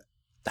 and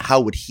how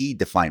would he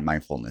define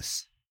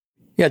mindfulness?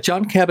 Yeah,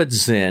 Jon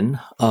Kabat-Zinn,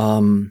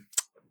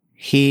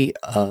 he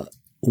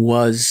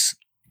was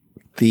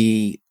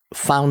the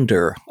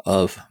founder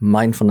of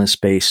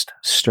mindfulness-based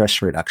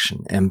stress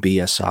reduction,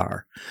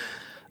 MBSR,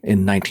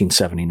 in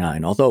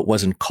 1979, although it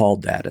wasn't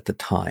called that at the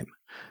time.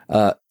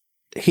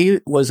 He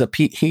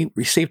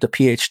received a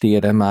PhD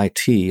at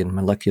MIT in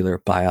molecular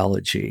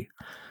biology.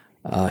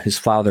 His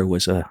father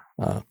was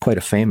quite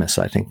a famous,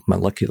 I think,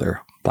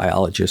 molecular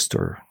biologist,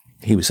 or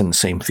he was in the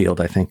same field,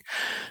 I think.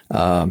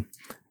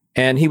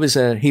 And he was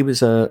a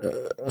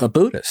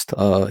Buddhist.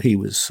 He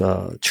was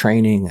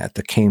training at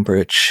the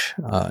Cambridge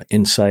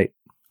Insight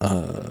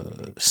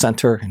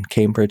Center in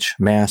Cambridge,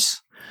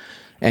 Mass.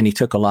 And he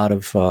took a lot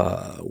of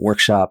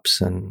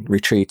workshops and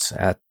retreats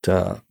at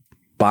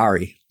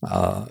Bari,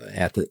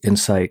 at the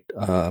Insight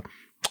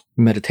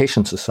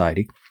Meditation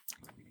Society.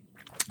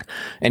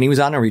 And he was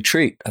on a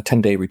retreat, a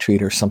 10-day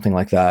retreat or something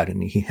like that.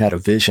 And he had a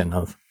vision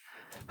of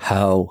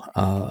how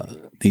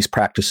these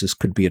practices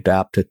could be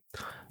adapted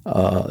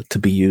to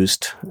be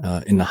used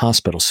in the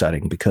hospital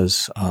setting,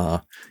 because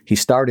he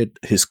started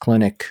his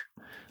clinic,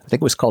 I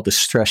think it was called the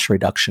Stress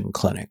Reduction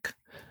Clinic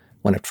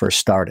when it first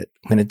started.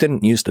 And it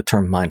didn't use the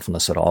term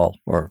mindfulness at all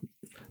or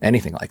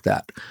anything like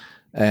that.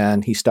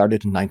 And he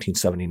started in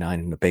 1979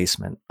 in the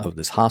basement of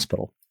this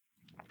hospital.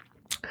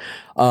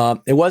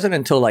 It wasn't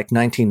until like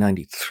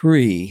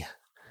 1993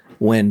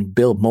 when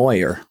Bill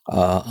Moyer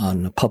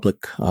on the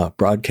public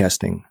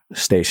broadcasting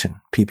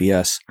station,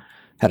 PBS,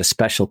 had a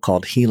special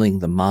called Healing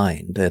the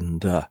Mind.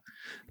 And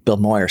Bill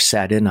Moyer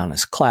sat in on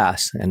his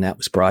class, and that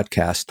was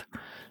broadcast.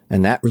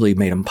 And that really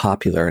made him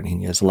popular. And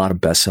he has a lot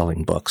of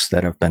best-selling books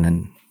that have been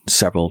in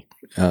several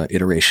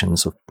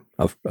iterations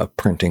of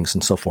printings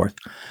and so forth.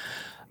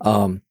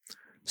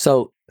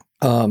 So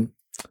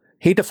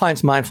he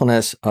defines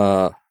mindfulness,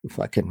 if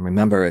I can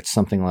remember, it's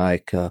something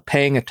like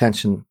paying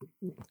attention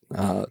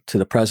to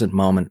the present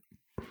moment,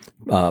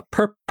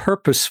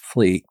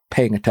 purposefully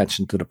paying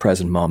attention to the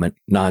present moment,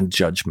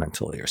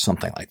 non-judgmentally, or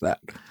something like that.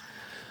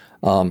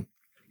 And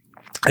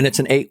it's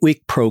an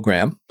 8-week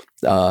program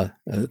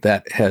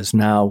that has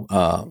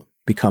now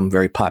become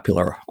very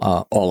popular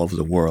all over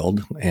the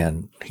world.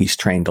 And he's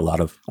trained a lot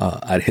of,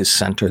 at his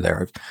center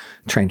there,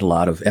 trained a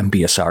lot of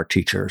MBSR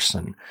teachers.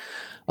 And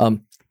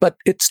but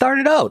it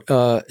started out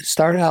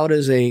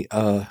as a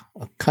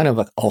kind of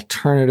an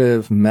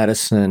alternative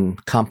medicine,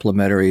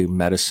 complementary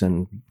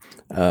medicine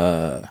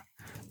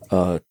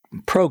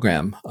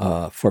program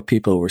for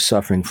people who were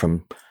suffering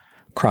from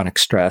chronic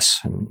stress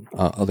and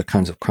other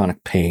kinds of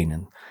chronic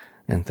pain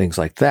and things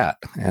like that.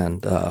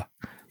 And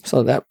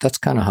so that's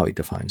kind of how he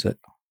defines it.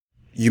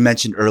 You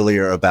mentioned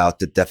earlier about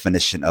the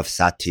definition of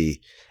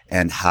sati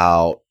and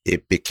how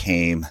it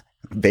became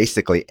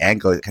basically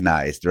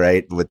Anglicanized,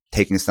 right? With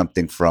taking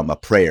something from a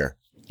prayer.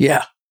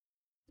 Yeah.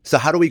 So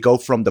how do we go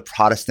from the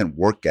Protestant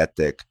work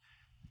ethic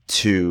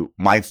to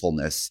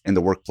mindfulness in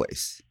the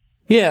workplace?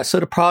 Yeah. So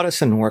the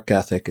Protestant work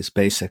ethic is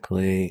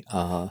basically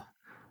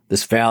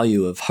this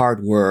value of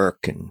hard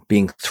work and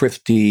being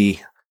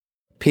thrifty.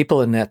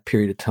 People in that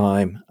period of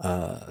time,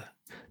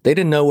 they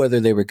didn't know whether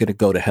they were going to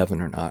go to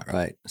heaven or not,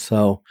 right?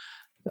 So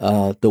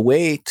the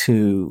way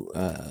to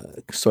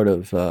sort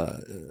of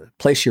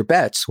place your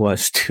bets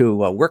was to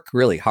work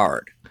really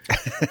hard.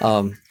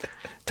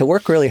 To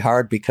work really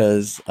hard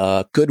because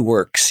good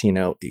works,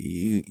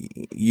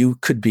 you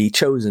could be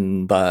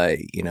chosen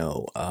by,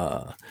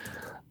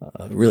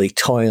 really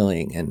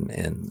toiling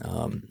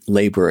and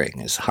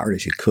laboring as hard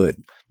as you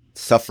could.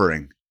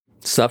 Suffering.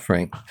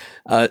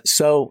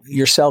 So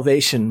your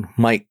salvation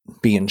might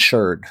be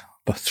ensured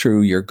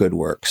through your good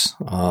works.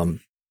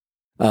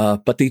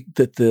 But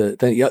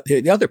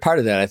the other part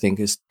of that, I think,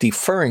 is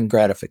deferring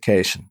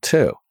gratification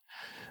too.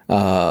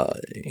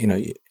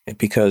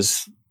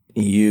 Because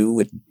you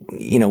would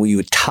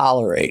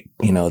tolerate,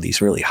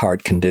 these really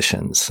hard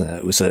conditions.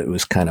 It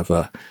was kind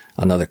of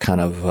another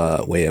kind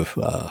of way of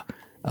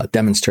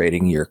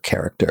demonstrating your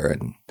character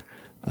and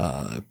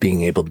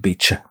being able to be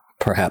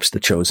perhaps the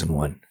chosen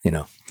one.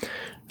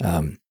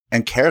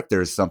 And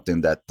character is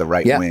something that the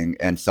right wing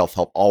and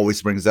self-help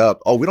always brings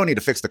up. Oh, we don't need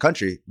to fix the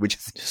country. We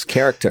just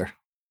character.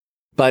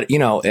 But,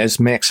 as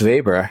Max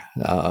Weber,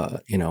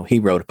 he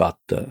wrote about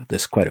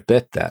this quite a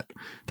bit, that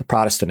the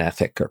Protestant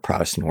ethic or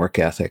Protestant work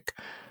ethic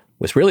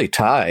was really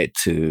tied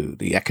to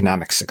the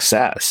economic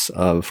success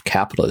of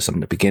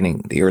capitalism,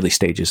 the early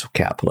stages of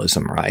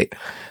capitalism, right?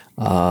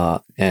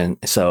 And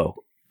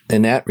so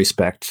in that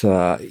respect,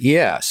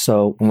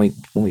 so when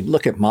we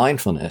look at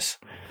mindfulness,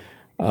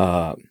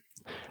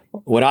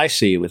 what I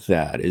see with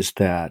that is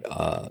that,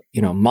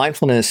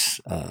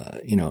 mindfulness,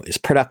 is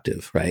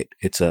productive, right?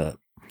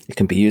 It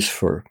can be used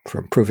for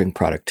improving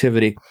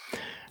productivity.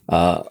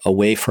 a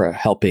way for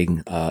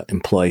helping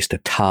employees to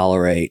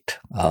tolerate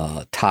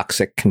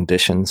toxic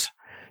conditions.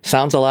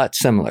 Sounds a lot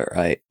similar,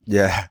 right?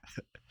 Yeah.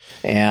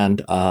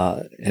 And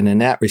in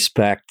that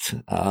respect,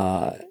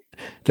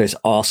 there's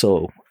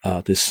also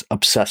this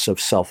obsessive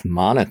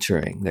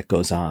self-monitoring that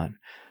goes on.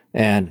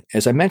 And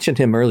as I mentioned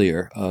him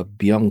earlier,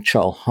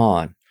 Byung-Chul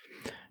Han,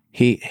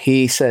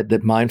 he said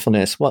that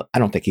mindfulness, well, I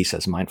don't think he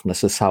says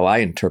mindfulness, this is how I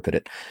interpret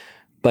it,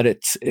 but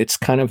it's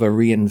kind of a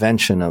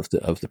reinvention of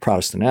the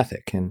Protestant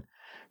ethic. And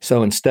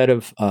so instead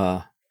of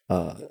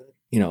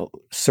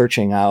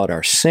searching out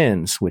our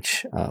sins,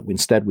 which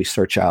instead we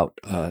search out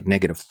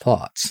negative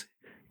thoughts.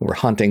 We're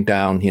hunting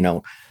down,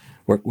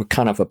 we're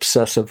kind of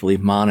obsessively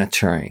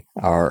monitoring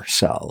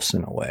ourselves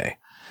in a way.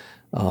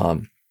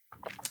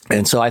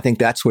 And so I think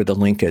that's where the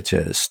linkage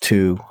is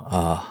to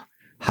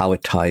how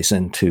it ties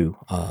into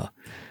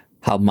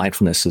how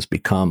mindfulness has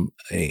become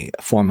a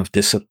form of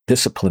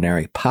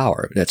disciplinary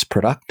power that's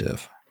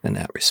productive in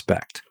that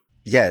respect.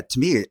 Yeah, to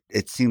me,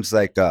 it seems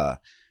like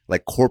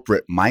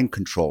corporate mind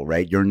control,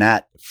 right? You're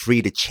not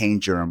free to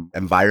change your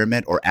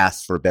environment or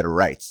ask for better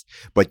rights,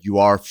 but you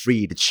are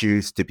free to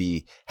choose to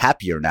be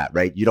happy or not,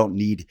 right? You don't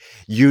need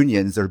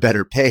unions or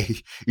better pay.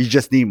 You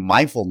just need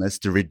mindfulness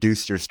to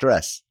reduce your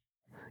stress.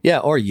 Yeah,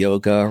 or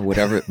yoga or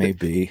whatever it may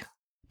be.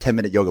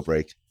 10-minute yoga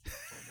break.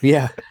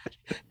 Yeah.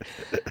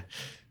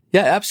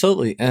 Yeah,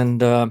 absolutely.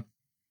 And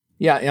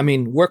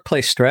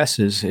workplace stress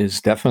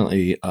is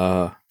definitely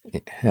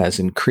it has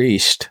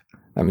increased.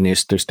 I mean,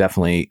 there's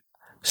definitely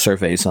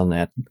surveys on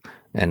that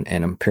and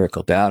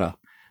empirical data.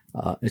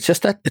 It's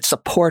just that it's a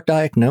poor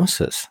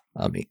diagnosis.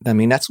 I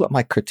mean, that's what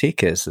my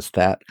critique is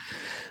that,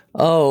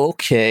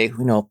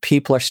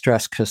 people are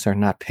stressed because they're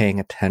not paying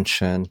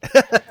attention.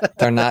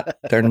 They're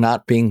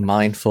not being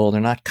mindful. They're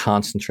not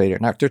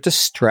concentrated. They're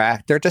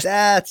distracted.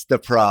 That's the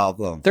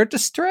problem. They're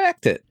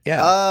distracted.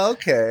 Yeah. Oh,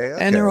 okay.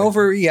 And they're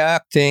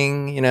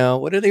overreacting.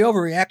 What are they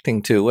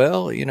overreacting to?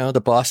 Well,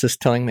 the boss is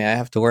telling me I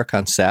have to work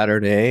on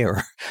Saturday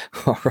or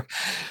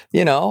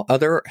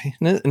other,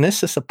 and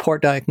this is a poor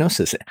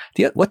diagnosis.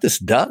 What this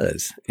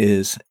does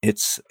is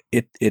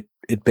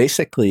it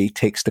basically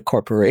takes the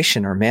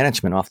corporation or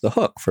management off the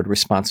hook for the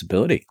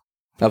responsibility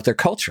of their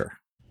culture.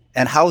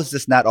 And how is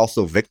this not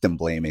also victim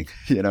blaming,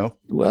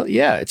 Well,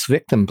 yeah, it's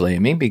victim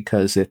blaming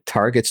because it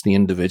targets the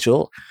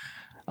individual,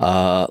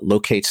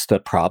 locates the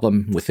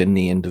problem within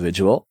the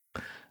individual.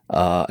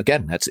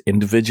 Again, that's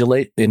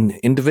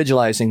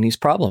individualizing these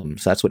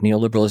problems. That's what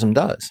neoliberalism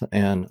does.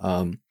 And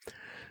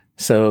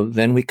so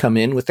then we come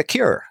in with the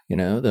cure.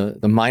 The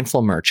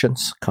mindful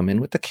merchants come in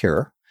with the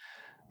cure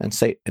and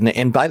say,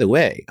 and by the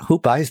way, who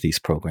buys these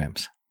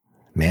programs?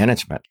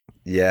 Management.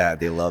 Yeah,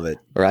 they love it.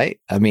 Right?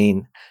 I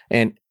mean,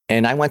 and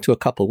I went to a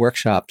couple of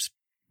workshops,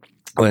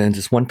 and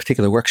there's one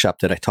particular workshop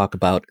that I talk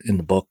about in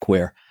the book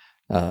where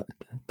the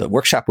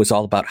workshop was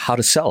all about how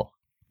to sell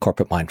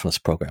corporate mindfulness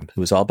programs. It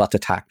was all about the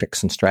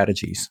tactics and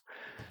strategies.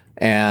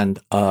 And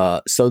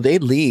so they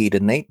lead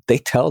and they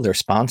tell their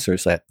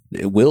sponsors that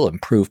it will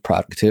improve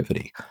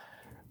productivity.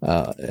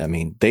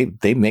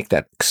 They make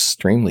that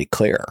extremely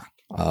clear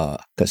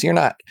because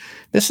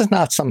this is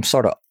not some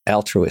sort of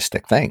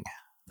altruistic thing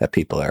that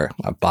people are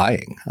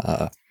buying.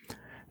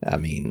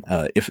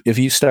 If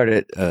you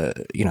started,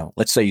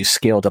 let's say you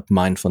scaled up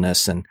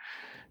mindfulness and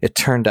it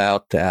turned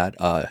out that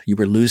you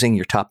were losing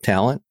your top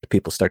talent,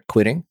 people start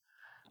quitting,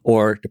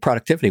 or the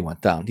productivity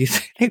went down,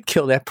 they'd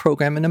kill that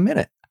program in a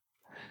minute.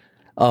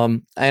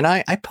 And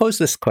I posed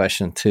this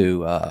question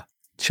to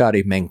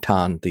Chadi Meng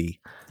Tan, the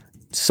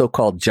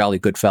so-called jolly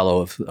good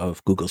fellow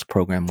of Google's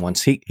program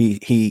once.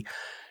 He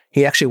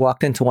actually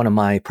walked into one of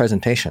my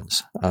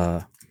presentations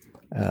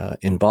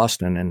in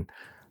Boston, and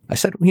I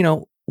said,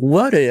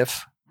 what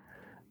if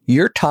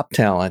your top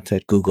talent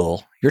at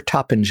Google, your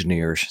top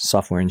engineers,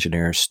 software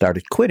engineers,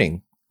 started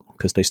quitting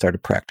because they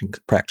started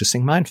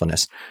practicing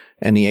mindfulness?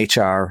 And the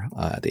HR,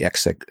 the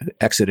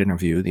exit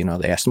interview,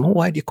 they asked them, well,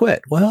 why'd you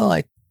quit? Well,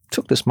 I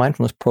took this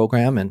mindfulness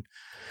program and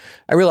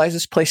I realized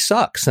this place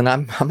sucks and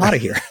I'm out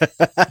of here.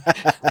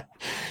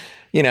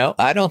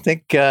 I don't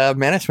think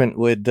management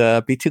would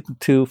be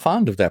too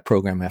fond of that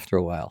program after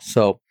a while.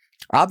 So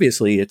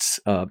obviously it's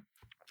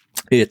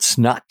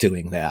not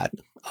doing that.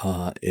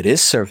 It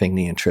is serving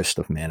the interest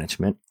of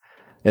management,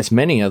 as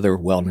many other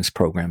wellness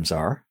programs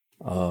are.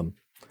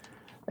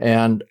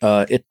 And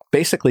it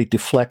basically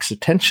deflects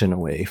attention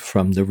away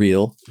from the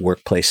real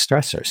workplace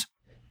stressors.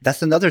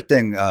 That's another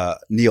thing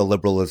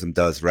neoliberalism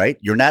does, right?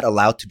 You're not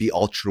allowed to be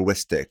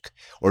altruistic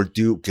or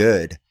do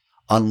good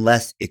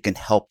unless it can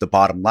help the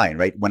bottom line,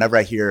 right? Whenever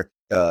I hear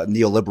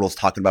neoliberals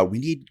talking about we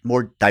need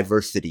more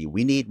diversity,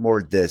 we need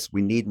more this,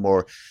 we need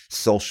more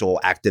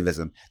social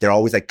activism, they're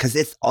always like, because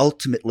it's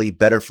ultimately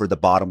better for the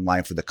bottom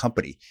line for the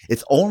company.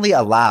 It's only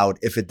allowed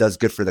if it does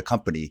good for the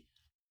company.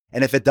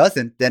 And if it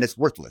doesn't, then it's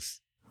worthless.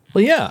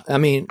 Well, yeah,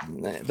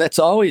 that's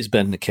always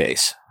been the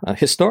case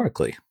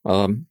historically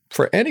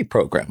for any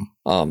program.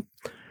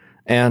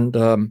 And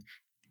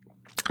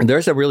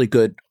there's a really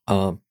good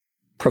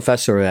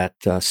professor at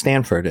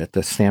Stanford, at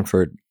the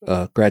Stanford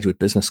Graduate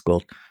Business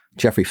School,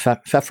 Jeffrey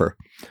Pfeffer.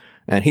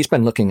 And he's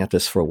been looking at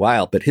this for a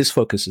while, but his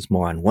focus is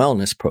more on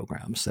wellness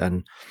programs.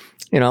 And,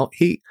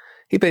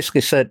 he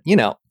basically said,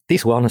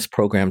 these wellness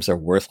programs are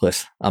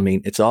worthless. I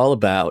mean, it's all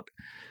about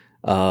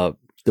the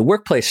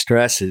workplace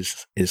stress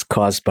is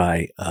caused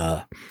by,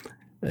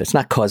 it's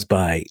not caused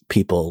by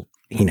people,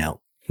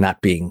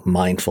 not being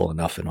mindful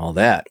enough and all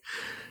that.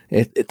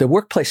 The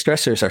workplace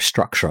stressors are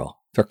structural,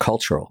 they're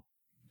cultural,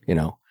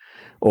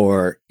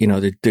 or,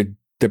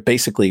 they're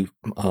basically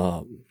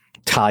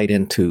tied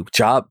into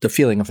the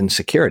feeling of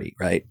insecurity,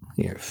 right?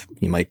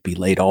 You might be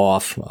laid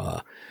off,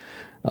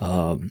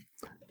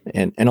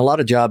 and a lot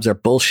of jobs are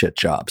bullshit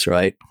jobs,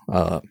 right?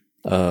 Do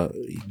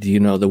you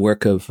know the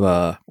work of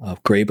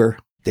Graeber?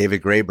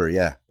 David Graeber,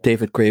 yeah.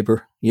 David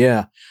Graeber,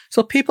 yeah.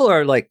 So people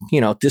are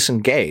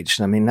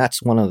disengaged. I mean,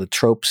 that's one of the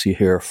tropes you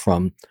hear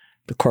from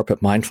the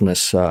corporate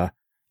mindfulness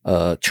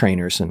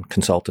trainers and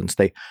consultants.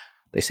 They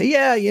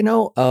say,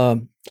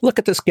 look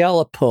at this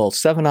Gallup poll.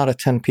 7 out of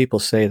 10 people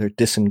say they're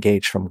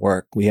disengaged from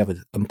work. We have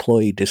an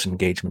employee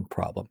disengagement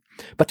problem.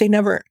 But they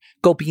never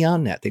go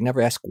beyond that. They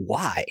never ask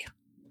why.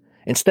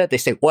 Instead, they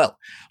say, well,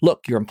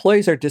 look, your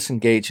employees are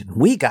disengaged and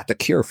we got the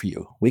cure for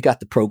you. We got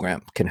the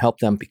program, can help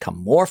them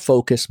become more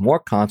focused, more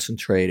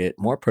concentrated,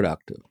 more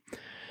productive.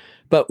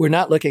 But we're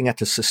not looking at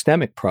the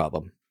systemic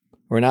problem.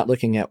 We're not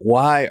looking at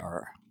why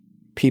are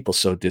people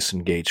so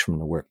disengaged from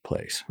the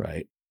workplace,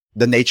 right?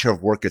 The nature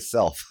of work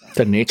itself.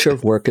 The nature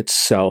of work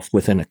itself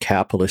within a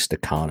capitalist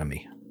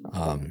economy.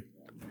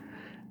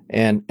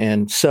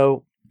 And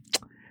so,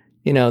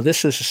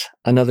 this is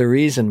another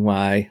reason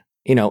why,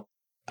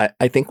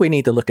 I think we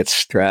need to look at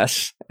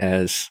stress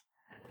as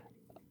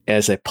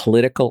a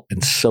political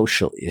and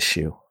social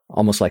issue,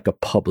 almost like a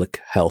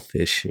public health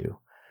issue.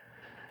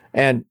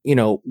 And,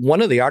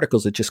 one of the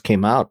articles that just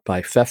came out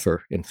by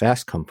Pfeffer in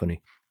Fast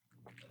Company,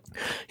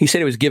 he said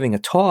he was giving a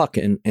talk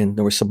and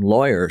there were some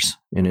lawyers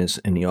in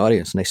the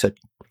audience, and they said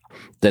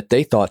that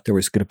they thought there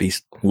was going to be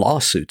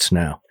lawsuits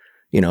now,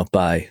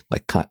 by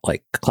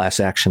like class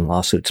action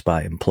lawsuits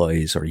by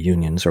employees or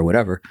unions or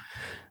whatever,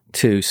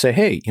 to say,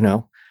 hey,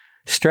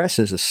 stress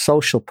is a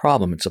social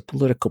problem. It's a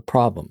political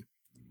problem.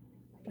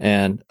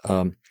 And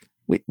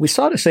we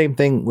saw the same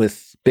thing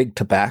with big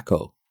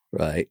tobacco,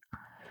 right?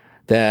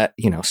 That,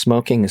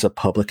 smoking is a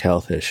public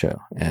health issue.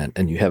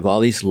 And you have all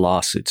these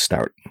lawsuits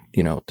start,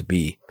 to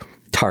be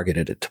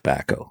targeted at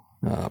tobacco.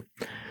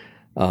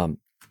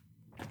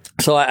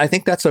 So I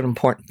think that's an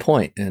important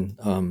point.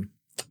 And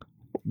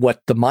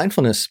what the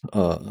mindfulness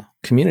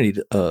community,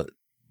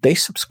 they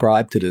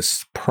subscribe to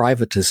this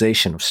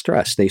privatization of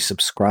stress. They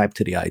subscribe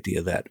to the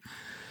idea that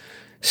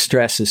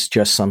stress is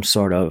just some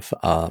sort of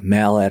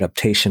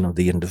maladaptation of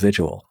the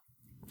individual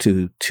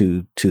to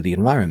the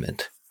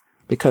environment,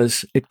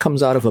 because it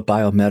comes out of a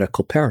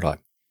biomedical paradigm,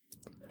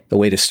 the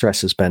way the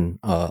stress has been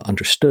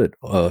understood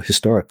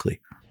historically.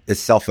 It's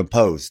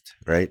self-imposed,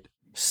 right?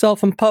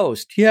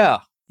 Self-imposed, yeah.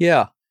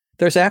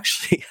 There's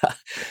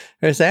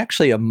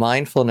actually a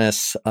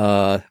mindfulness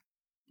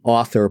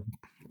author,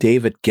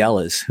 David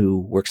Gelles, who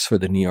works for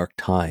the New York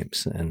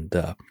Times,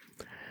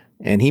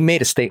 and he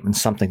made a statement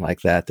something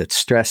like that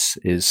stress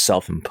is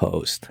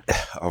self-imposed.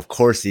 Of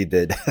course he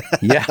did.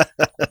 Yeah.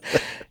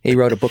 He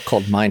wrote a book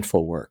called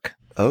Mindful Work.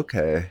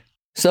 Okay.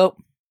 So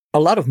a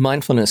lot of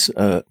mindfulness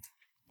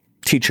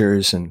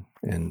teachers and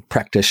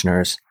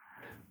practitioners,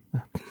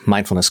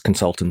 mindfulness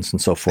consultants and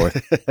so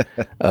forth,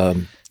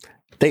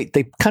 they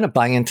kind of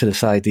buy into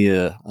this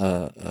idea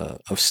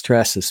of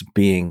stress as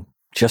being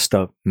just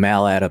a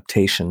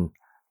maladaptation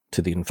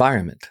to the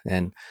environment.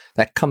 And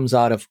that comes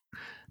out of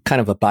kind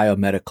of a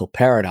biomedical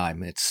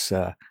paradigm. It's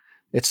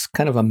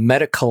kind of a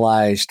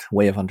medicalized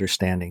way of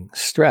understanding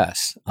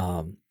stress,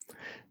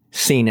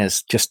 seen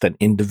as just an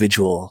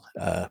individual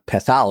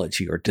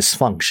pathology or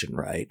dysfunction,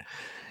 right?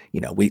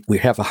 We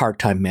have a hard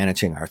time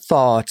managing our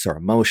thoughts, our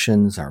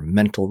emotions, our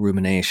mental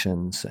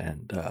ruminations.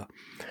 And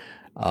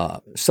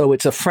so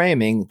it's a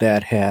framing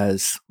that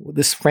has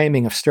this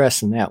framing of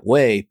stress in that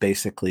way,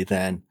 basically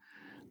then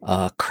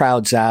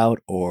crowds out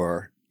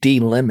or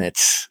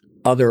delimits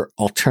other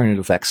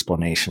alternative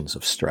explanations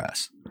of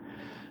stress.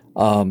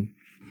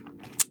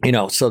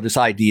 So this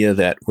idea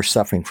that we're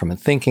suffering from a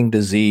thinking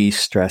disease,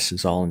 stress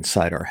is all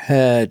inside our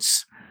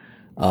heads,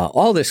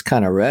 all this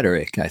kind of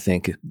rhetoric, I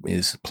think,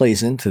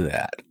 plays into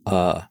that.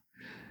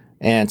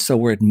 And so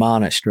we're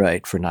admonished,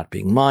 right, for not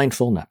being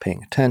mindful, not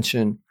paying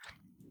attention.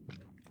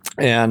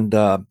 And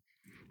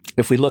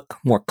if we look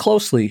more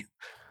closely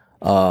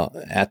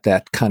at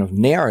that kind of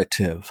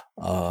narrative,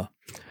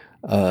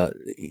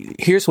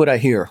 here's what I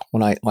hear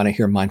when I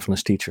hear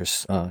mindfulness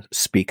teachers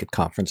speak at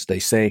conference. They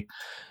say,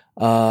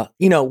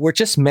 we're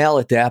just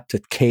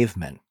maladapted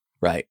cavemen,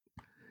 right?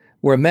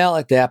 We're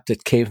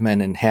maladapted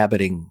cavemen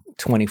inhabiting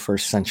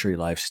 21st century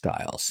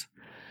lifestyles.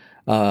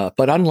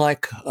 But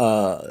unlike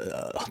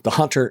the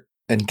hunter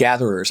and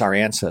gatherers, our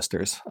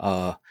ancestors,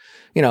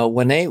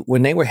 when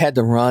they had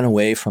to run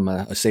away from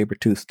a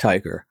saber-toothed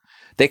tiger,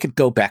 they could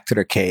go back to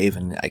their cave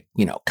and,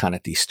 kind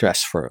of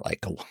de-stress for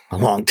like a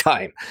long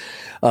time.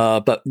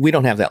 But we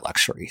don't have that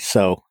luxury.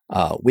 So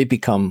we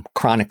become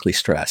chronically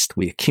stressed.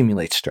 We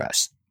accumulate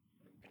stress.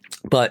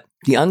 But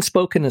the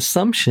unspoken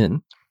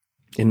assumption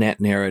in that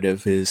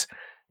narrative is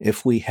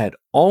if we had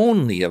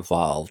only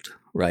evolved,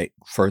 right,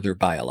 further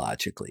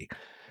biologically,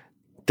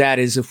 that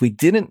is, if we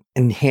didn't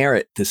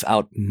inherit this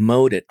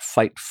outmoded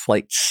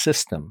fight-flight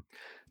system,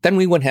 then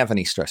we wouldn't have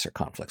any stress or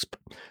conflicts.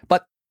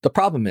 But the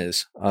problem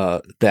is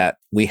that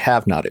we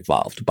have not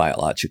evolved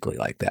biologically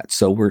like that.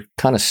 So we're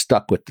kind of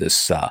stuck with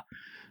this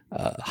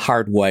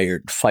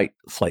hardwired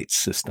fight-flight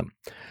system.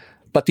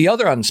 But the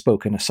other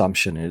unspoken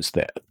assumption is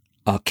that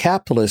a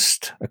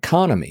capitalist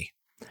economy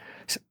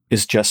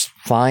is just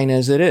fine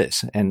as it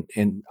is. And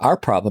our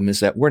problem is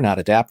that we're not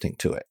adapting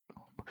to it.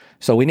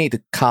 So we need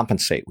to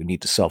compensate. We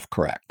need to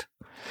self-correct.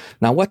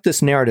 Now, what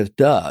this narrative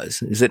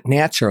does is it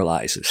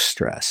naturalizes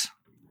stress,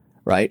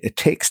 right? It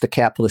takes the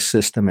capitalist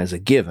system as a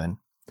given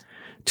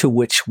to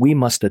which we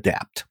must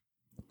adapt.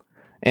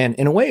 And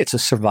in a way, it's a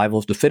survival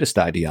of the fittest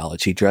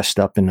ideology dressed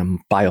up in a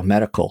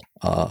biomedical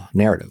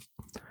narrative.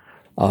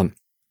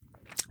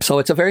 So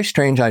it's a very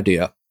strange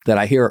idea that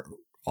I hear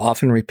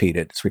often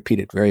repeated. It's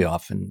repeated very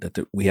often that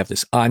we have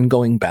this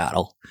ongoing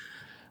battle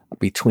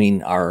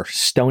between our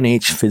Stone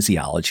Age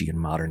physiology and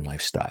modern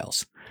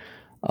lifestyles.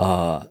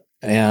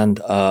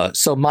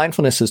 So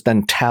mindfulness is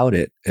then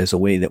touted as a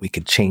way that we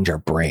could change our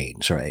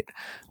brains, right?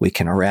 We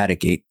can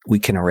eradicate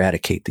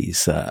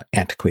these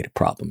antiquated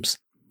problems.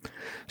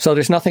 So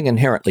there's nothing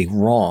inherently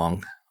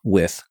wrong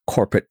with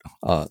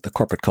the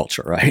corporate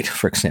culture, right?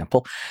 For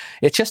example,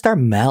 it's just our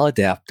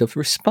maladaptive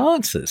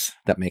responses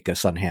that make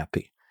us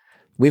unhappy.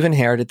 We've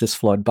inherited this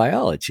flawed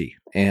biology,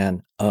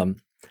 and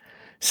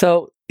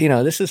so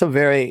this is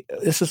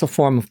a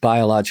form of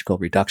biological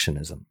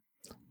reductionism,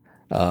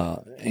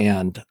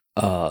 and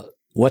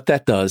what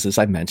that does, as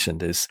I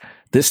mentioned, is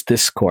this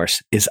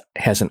discourse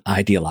has an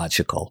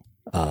ideological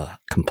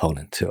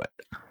component to it,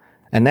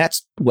 and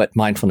that's what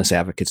mindfulness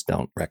advocates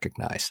don't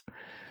recognize.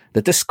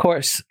 That this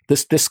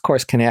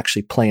discourse can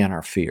actually play on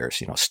our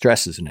fears.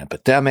 Stress is an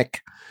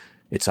epidemic;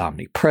 it's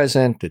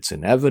omnipresent; it's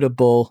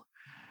inevitable.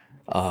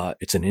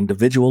 It's an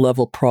individual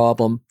level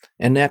problem,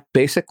 and that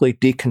basically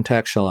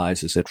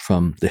decontextualizes it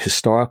from the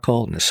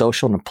historical and the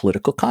social and the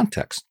political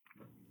context.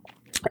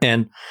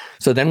 And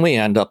so then we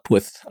end up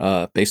with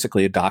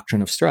basically a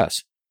doctrine of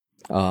stress.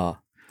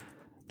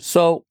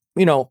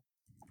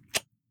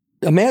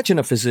 Imagine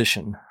a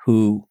physician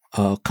who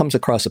comes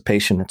across a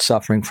patient that's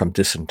suffering from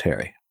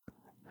dysentery.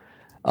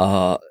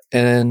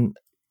 And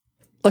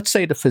let's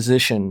say the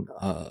physician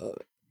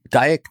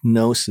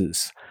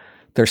diagnoses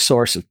their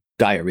source of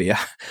diarrhea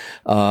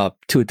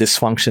to a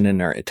dysfunction in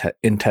their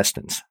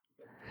intestines.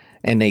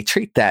 And they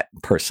treat that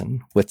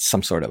person with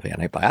some sort of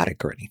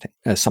antibiotic or anything,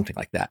 something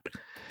like that.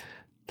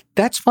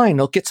 That's fine.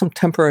 They'll get some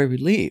temporary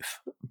relief.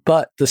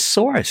 But the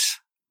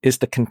source is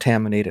the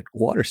contaminated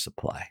water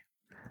supply,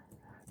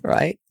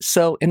 right?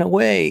 So in a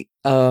way,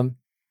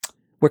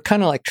 we're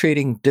kind of like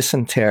treating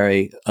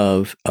dysentery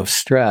of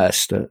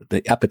stress,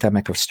 the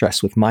epidemic of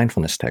stress, with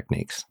mindfulness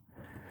techniques.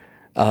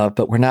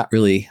 But we're not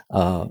really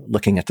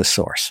looking at the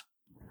source.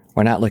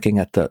 We're not looking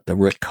at the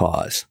root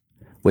cause,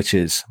 which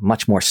is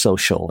much more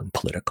social and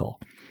political.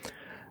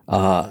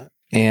 And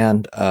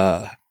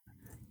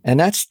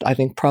that's, I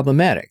think,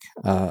 problematic.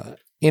 And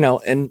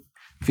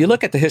if you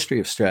look at the history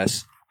of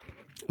stress,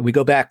 we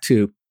go back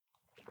to,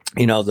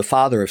 the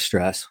father of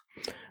stress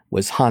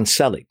was Hans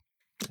Selye,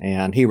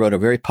 and he wrote a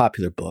very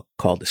popular book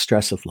called The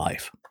Stress of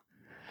Life.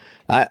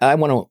 I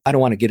don't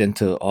want to get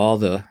into all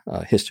the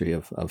history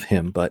of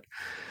him, but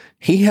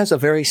he has a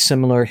very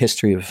similar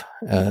history of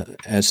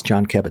as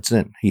Jon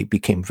Kabat-Zinn. He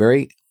became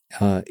very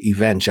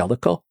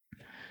evangelical.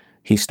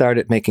 He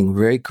started making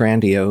very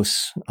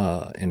grandiose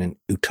and an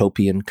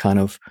utopian kind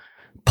of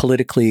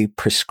politically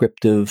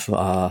prescriptive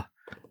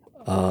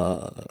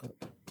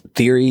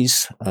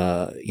theories,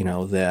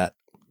 that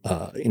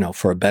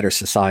for a better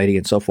society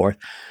and so forth.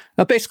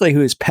 Basically, he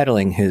was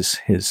peddling his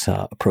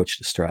approach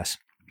to stress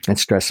and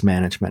stress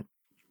management,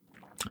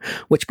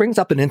 which brings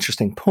up an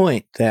interesting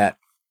point that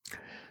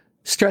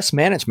stress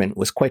management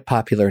was quite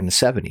popular in the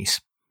 70s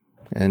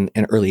and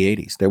early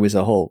 80s. There was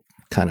a whole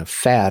kind of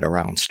fad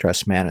around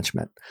stress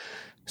management.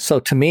 So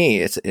to me,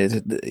 it's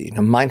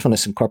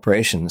mindfulness in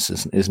corporations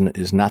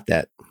is not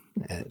that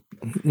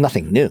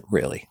nothing new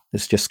really.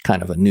 It's just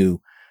kind of a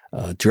new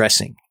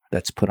dressing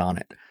that's put on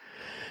it.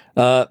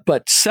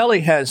 But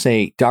Selye has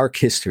a dark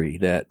history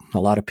that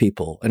a lot of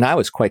people, and I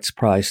was quite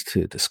surprised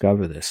to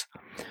discover this.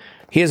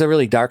 He has a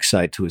really dark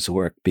side to his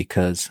work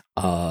because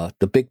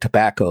the big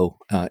tobacco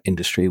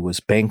industry was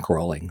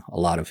bankrolling a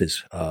lot of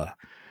his,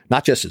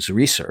 not just his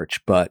research,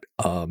 but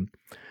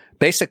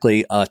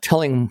basically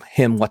telling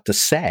him what to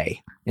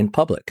say in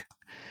public.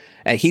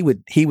 He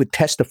would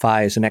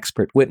testify as an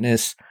expert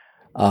witness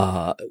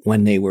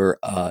when they were,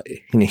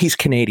 he's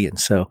Canadian,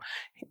 so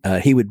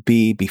he would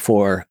be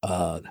before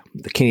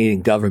the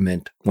Canadian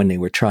government when they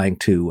were trying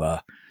to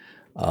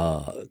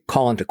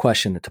call into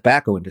question the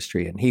tobacco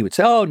industry, and he would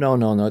say, "Oh,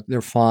 no,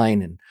 they're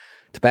fine, and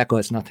tobacco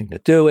has nothing to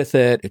do with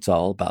it. It's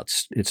all about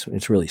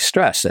it's really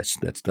stress.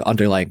 That's the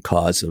underlying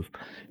cause of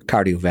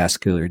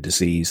cardiovascular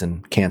disease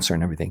and cancer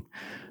and everything."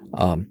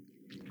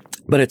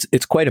 But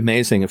it's quite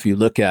amazing if you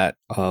look at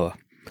the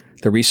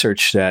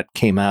research that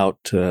came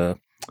out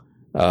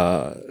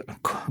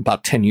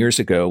about 10 years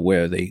ago,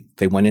 where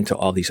they went into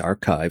all these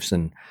archives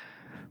and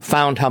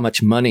found how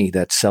much money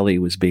that Selly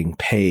was being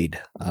paid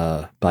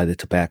by the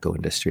tobacco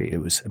industry. It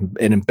was,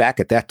 and back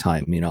at that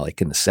time, like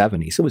in the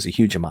 70s, it was a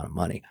huge amount of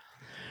money.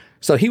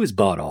 So he was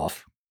bought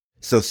off.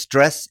 So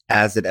stress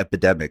as an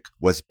epidemic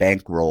was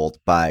bankrolled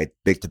by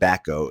big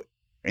tobacco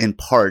in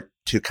part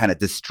to kind of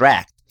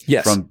distract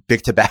from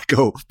big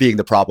tobacco being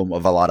the problem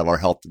of a lot of our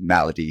health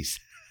maladies.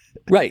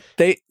 Right.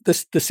 The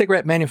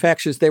cigarette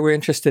manufacturers, they were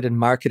interested in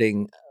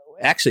marketing.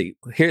 Actually,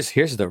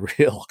 here's the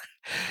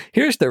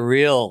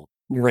real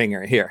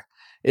ringer here,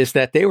 is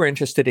that they were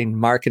interested in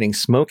marketing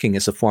smoking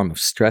as a form of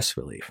stress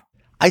relief.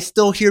 I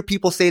still hear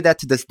people say that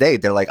to this day.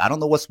 They're like, I don't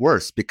know what's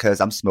worse, because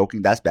I'm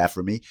smoking, that's bad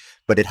for me,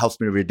 but it helps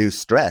me reduce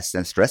stress,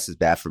 and stress is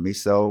bad for me.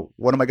 So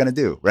what am I going to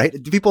do? Right?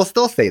 Do people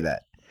still say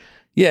that?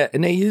 Yeah,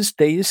 and they use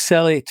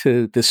Selly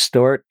to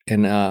distort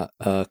and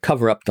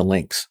cover up the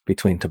links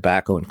between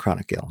tobacco and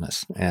chronic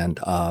illness. And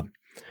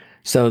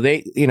so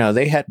they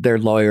had their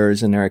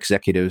lawyers and their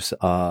executives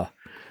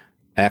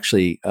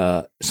actually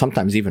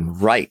sometimes even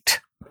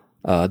write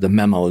the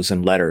memos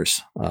and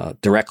letters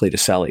directly to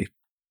Selly.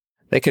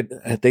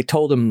 They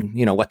told him,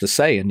 what to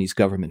say in these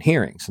government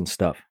hearings and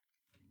stuff.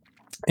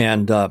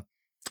 And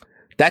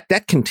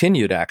that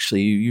continued,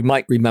 actually. You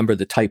might remember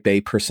the type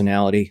A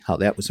personality, how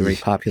that was very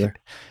popular.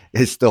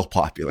 It's still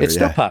popular. It's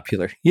still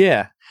popular,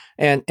 yeah.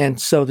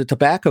 And so the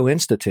Tobacco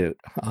Institute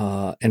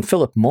and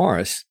Philip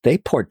Morris, they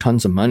poured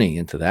tons of money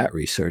into that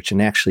research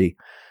and actually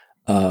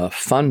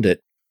funded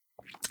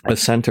a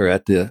center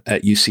at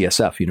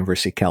UCSF,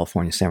 University of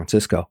California, San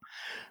Francisco.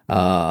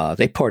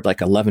 They poured like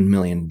 $11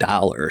 million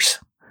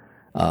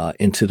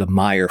into the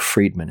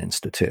Meyer-Friedman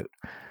Institute.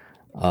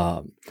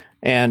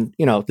 And,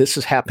 this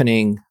is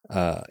happening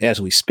as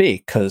we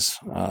speak, because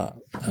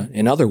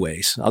in other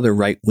ways, other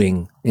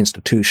right-wing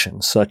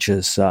institutions, such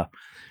as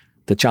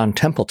the John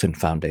Templeton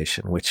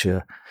Foundation, which,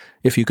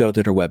 if you go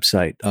to their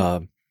website,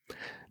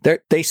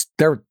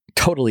 they're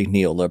totally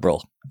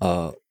neoliberal.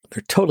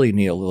 They're totally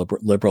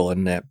neoliberal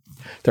in that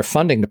they're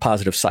funding the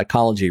positive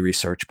psychology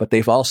research, but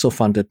they've also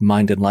funded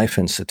Mind and Life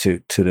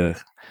Institute to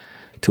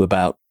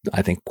about,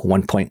 I think,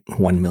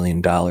 $1.1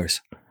 million.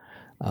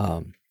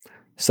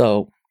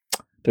 So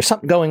there's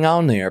something going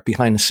on there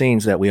behind the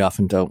scenes that we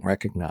often don't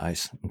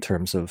recognize in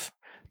terms of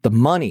the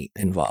money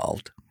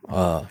involved,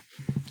 to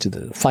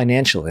the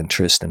financial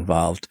interest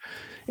involved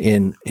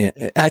in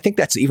I think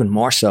that's even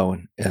more so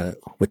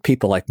with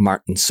people like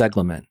Martin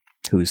Seligman,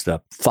 who's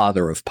the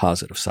father of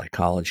positive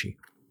psychology.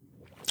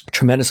 A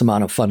tremendous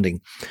amount of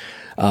funding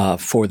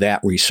for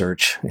that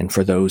research and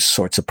for those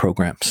sorts of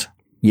programs.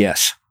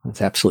 Yes,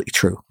 that's absolutely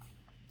true.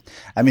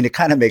 I mean, it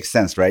kind of makes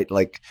sense, right?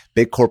 Like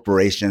big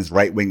corporations,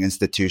 right-wing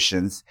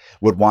institutions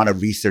would want to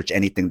research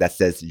anything that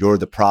says you're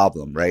the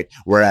problem, right?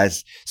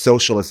 Whereas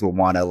socialists would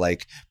want to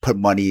put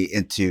money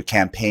into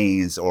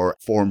campaigns or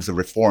forms of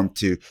reform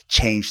to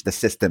change the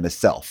system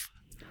itself.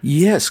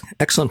 Yes,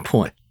 excellent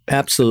point.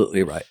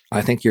 Absolutely right.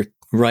 I think you're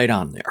right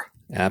on there.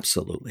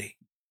 Absolutely.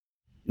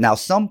 Now,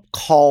 some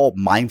call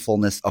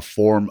mindfulness a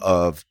form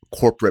of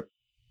corporate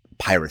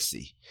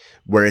piracy,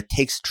 where it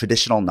takes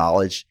traditional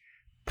knowledge,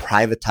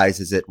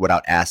 privatizes it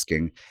without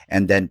asking,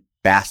 and then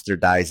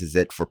bastardizes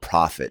it for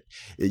profit.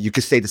 You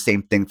could say the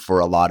same thing for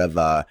a lot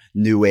of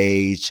New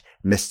Age,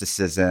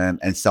 mysticism,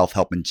 and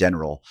self-help in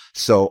general.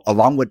 So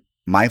along with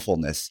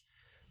mindfulness,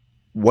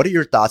 what are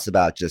your thoughts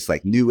about just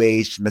New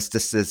Age,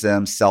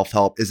 mysticism,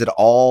 self-help? Is it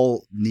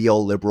all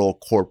neoliberal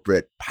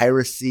corporate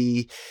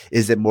piracy?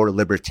 Is it more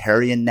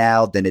libertarian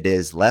now than it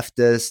is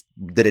leftist?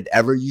 Did it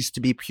ever used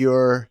to be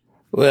pure?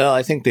 Well,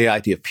 I think the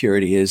idea of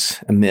purity is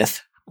a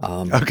myth.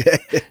 Okay.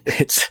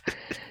 It's,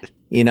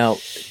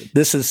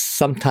 this is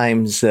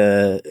sometimes,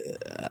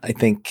 I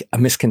think, a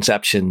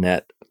misconception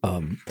that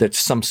there's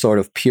some sort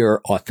of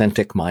pure,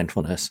 authentic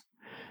mindfulness.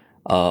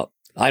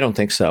 I don't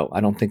think so.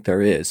 I don't think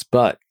there is.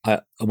 But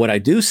what I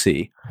do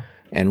see,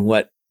 and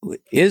what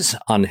is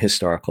on the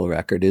historical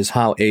record, is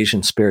how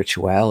Asian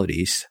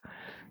spiritualities,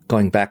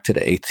 going back to the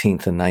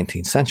 18th and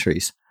 19th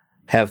centuries,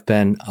 have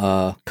been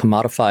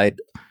commodified,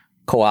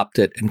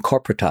 co-opted, and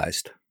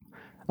corporatized.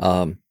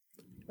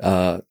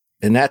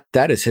 And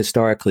that is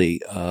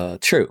historically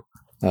true.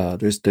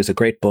 There's a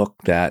great book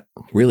that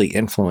really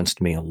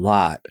influenced me a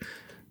lot,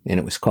 and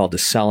it was called The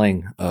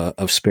Selling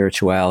of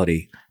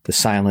Spirituality, The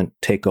Silent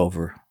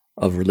Takeover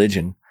of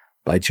Religion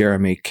by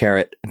Jeremy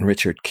Carrot and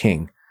Richard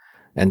King.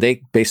 And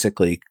they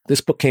basically,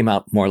 this book came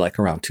out more like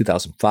around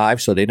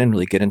 2005, so they didn't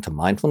really get into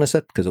mindfulness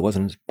yet because it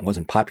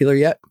wasn't popular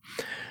yet.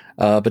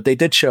 But they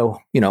did show,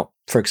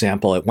 for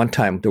example, at one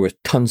time there were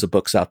tons of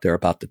books out there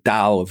about the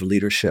Tao of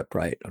leadership,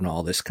 right, and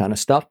all this kind of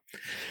stuff.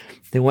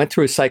 They went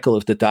through a cycle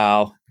of the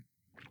Tao,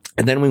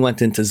 and then we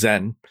went into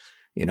Zen,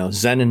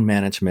 Zen in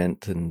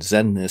management and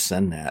Zen this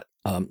and that.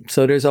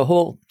 So there's a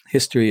whole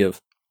history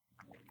of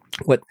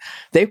what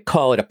they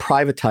call it a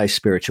privatized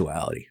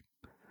spirituality,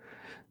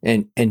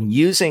 and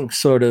using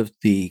sort of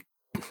the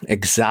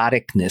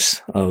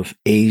exoticness of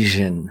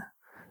Asian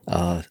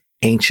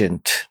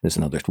ancient. There's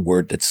another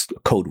word that's a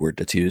code word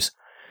that's used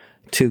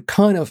to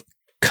kind of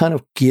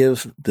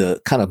give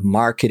the kind of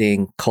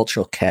marketing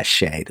cultural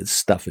cachet. This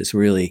stuff is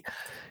really,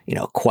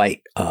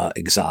 quite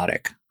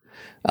exotic.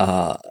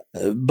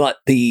 But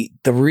the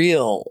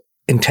real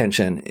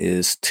intention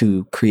is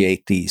to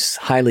create these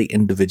highly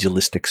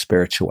individualistic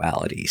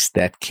spiritualities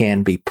that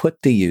can be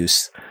put to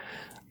use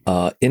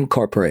in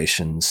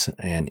corporations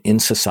and in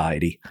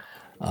society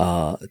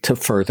to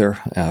further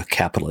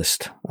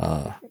capitalist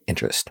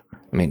interest.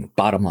 I mean,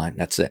 bottom line,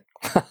 that's it.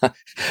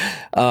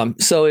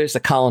 So there's the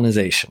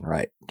colonization,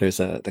 right? There's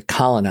the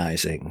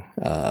colonizing.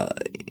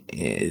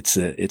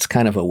 It's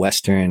kind of a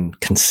Western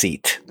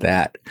conceit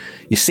that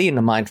you see in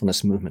the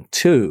mindfulness movement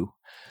too.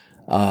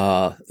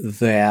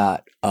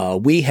 That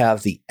we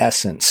have the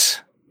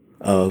essence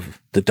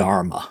of the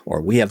Dharma,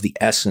 or we have the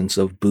essence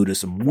of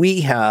Buddhism.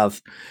 We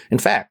have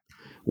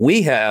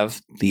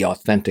the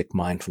authentic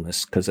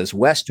mindfulness, because as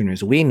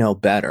Westerners, we know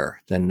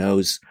better than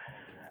those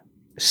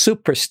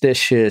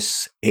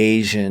superstitious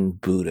Asian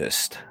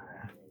Buddhists.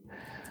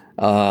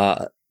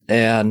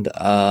 In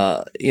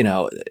a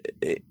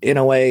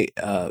way,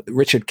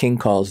 Richard King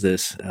calls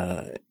this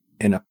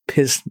an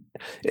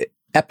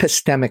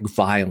epistemic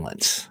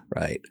violence,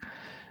 right?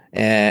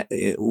 And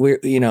we're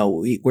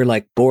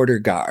like border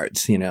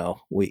guards, you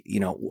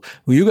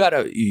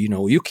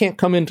can't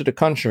come into the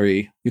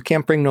country. You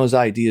can't bring those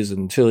ideas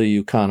until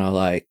you kind of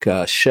like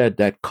shed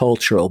that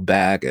cultural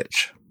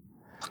baggage.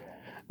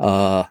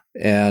 So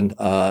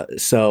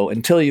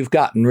until you've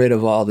gotten rid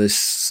of all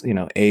this,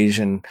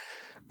 Asian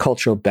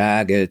cultural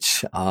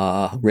baggage,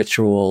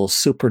 rituals,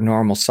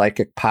 supernormal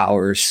psychic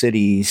powers,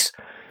 cities,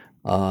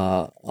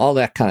 all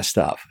that kind of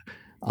stuff.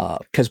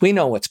 Because we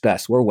know what's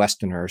best. We're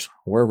Westerners.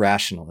 We're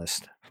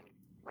rationalists.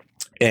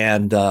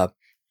 And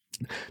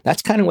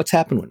that's kind of what's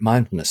happened with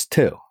mindfulness,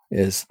 too,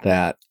 is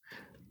that,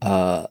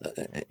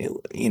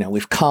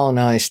 we've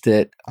colonized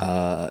it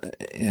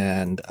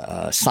and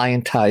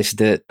scientized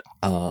it,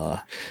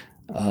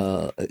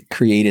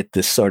 created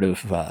this sort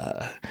of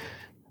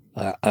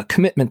a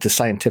commitment to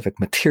scientific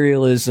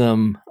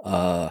materialism.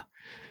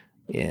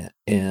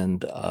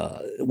 And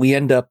we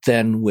end up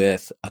then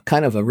with a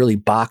kind of a really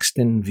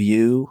boxed-in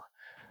view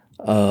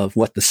of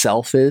what the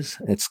self is.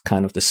 It's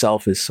kind of the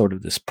self is sort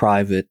of this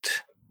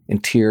private,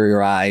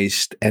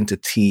 interiorized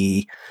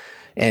entity,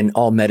 and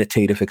all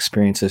meditative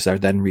experiences are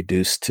then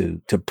reduced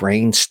to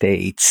brain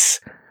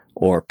states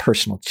or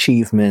personal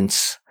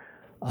achievements,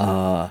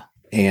 that's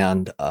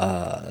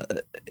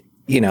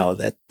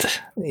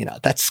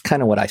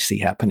kind of what I see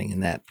happening in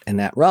that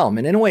realm.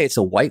 And in a way, it's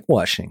a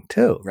whitewashing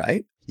too,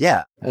 right?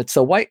 Yeah, it's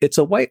a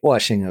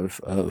whitewashing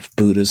of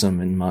Buddhism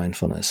and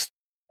mindfulness.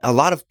 A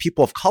lot of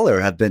people of color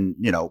have been,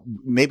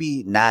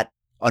 maybe not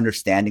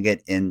understanding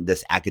it in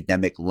this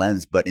academic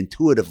lens, but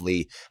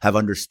intuitively have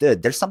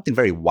understood there's something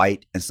very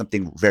white and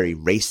something very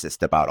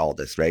racist about all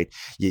this, right?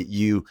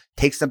 You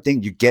take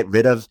something, you get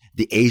rid of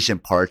the Asian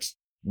parts,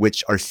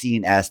 which are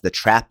seen as the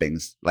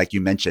trappings, like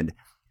you mentioned,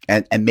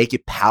 and make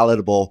it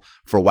palatable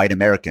for white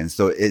Americans.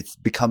 So it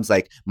becomes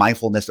like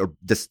mindfulness or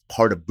this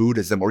part of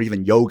Buddhism or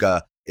even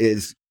yoga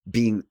is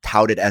being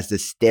touted as the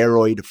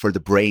steroid for the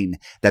brain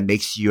that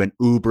makes you an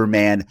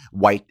Uberman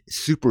white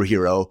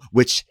superhero,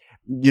 which,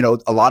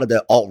 a lot of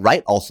the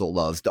alt-right also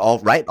loves. The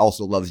alt-right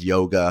also loves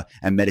yoga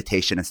and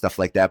meditation and stuff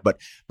like that. But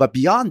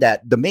beyond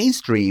that, the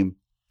mainstream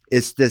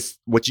is this,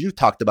 what you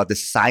talked about, the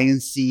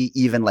sciencey,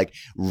 even like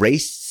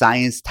race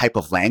science type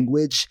of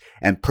language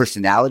and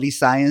personality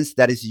science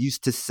that is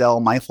used to sell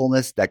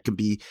mindfulness that can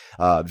be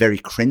very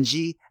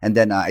cringy. And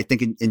then I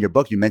think in your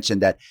book, you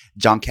mentioned that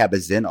Jon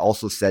Kabat-Zinn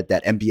also said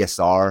that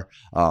MBSR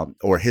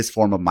or his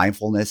form of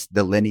mindfulness,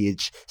 the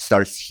lineage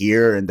starts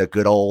here in the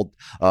good old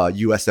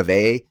US of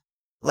A.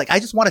 Like,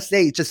 I just want to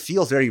say, it just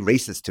feels very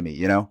racist to me,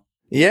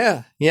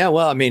 Yeah.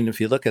 Well, I mean,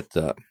 if you look at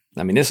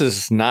this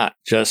is not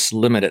just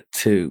limited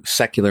to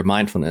secular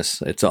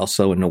mindfulness. It's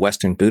also in the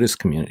Western Buddhist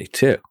community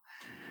too.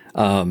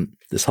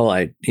 This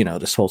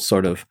whole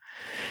sort of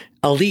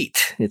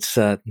elite. It's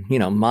the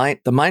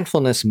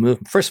mindfulness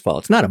movement. First of all,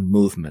 it's not a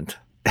movement,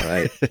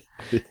 right?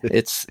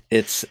 it's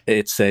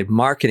a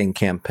marketing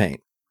campaign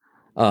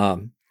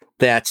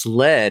that's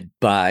led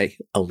by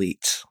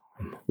elites,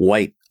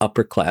 white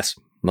upper class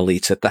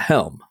elites at the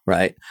helm,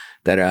 right?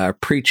 That are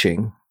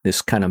preaching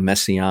this kind of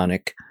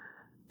messianic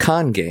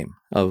con game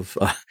of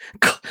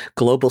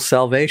global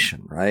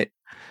salvation, right?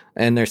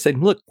 And they're saying,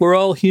 look, we're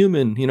all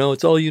human,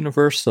 it's all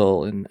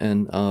universal. And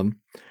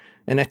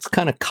it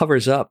kind of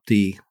covers up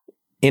the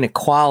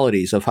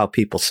inequalities of how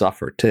people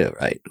suffer too,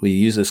 right? We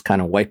use this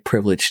kind of white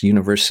privileged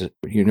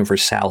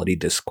universality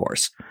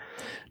discourse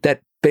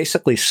that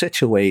basically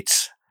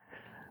situates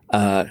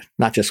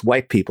not just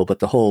white people, but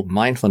the whole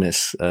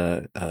mindfulness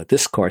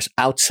discourse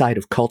outside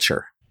of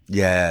culture.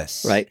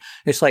 Yes. Right.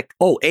 It's like,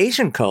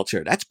 Asian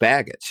culture, that's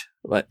baggage.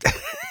 But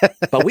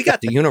we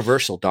got the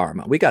universal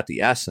Dharma. We got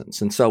the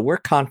essence. And so we're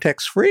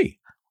context free.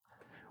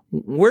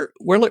 We're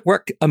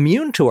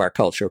immune to our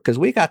culture because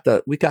we got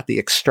the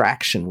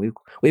extraction.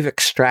 We've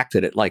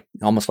extracted it like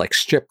almost like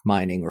strip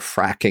mining or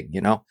fracking,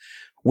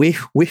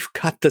 we've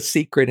got the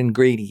secret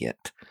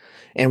ingredient,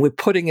 and we're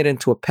putting it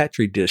into a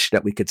petri dish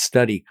that we could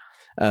study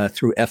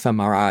through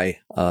fMRI,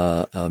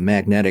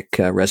 magnetic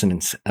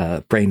resonance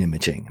brain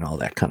imaging, and all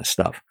that kind of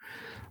stuff.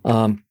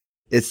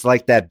 It's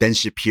like that Ben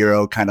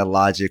Shapiro kind of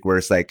logic where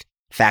it's like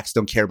facts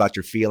don't care about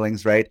your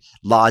feelings, right?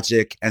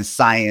 Logic and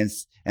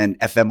science and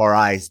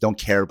fMRIs don't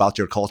care about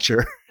your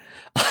culture.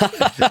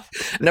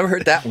 Never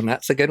heard that one.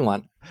 That's a good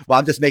one. Well,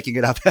 I'm just making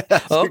it up.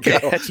 Okay,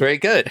 that's very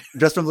good.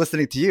 Just from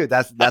listening to you,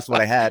 that's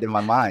what I had in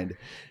my mind.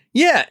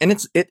 Yeah, and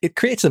it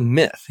creates a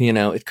myth.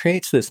 It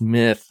creates this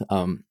myth.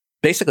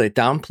 Basically, it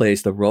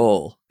downplays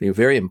the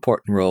very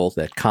important role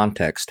that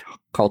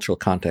cultural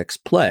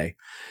context play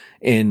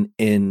in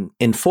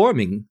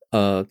informing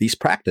these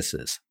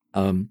practices.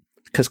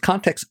 Because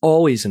context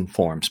always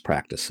informs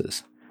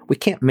practices. We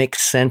can't make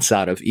sense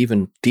out of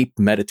even deep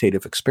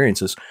meditative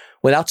experiences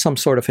without some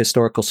sort of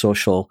historical,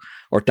 social,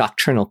 or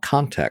doctrinal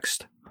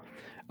context.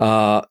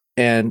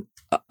 And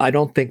I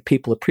don't think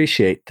people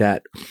appreciate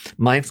that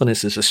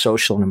mindfulness is a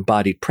social and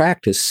embodied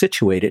practice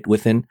situated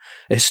within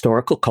a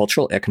historical,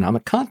 cultural,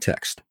 economic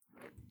context.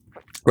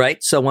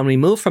 Right? So when we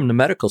move from the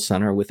medical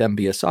center with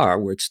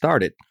MBSR, where it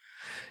started,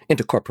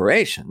 into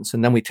corporations,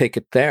 and then we take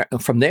it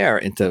from there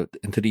into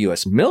the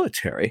U.S.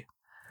 military,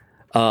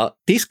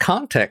 these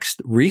contexts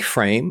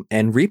reframe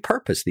and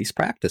repurpose these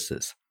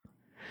practices.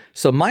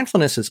 So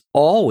mindfulness is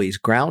always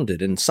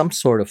grounded in some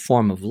sort of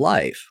form of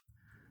life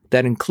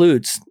that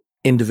includes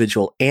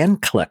individual and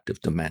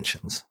collective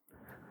dimensions.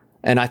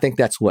 And I think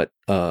that's why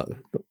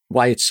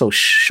it's so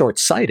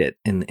short-sighted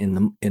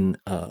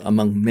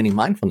among many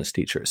mindfulness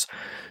teachers.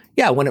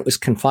 Yeah, when it was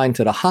confined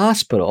to the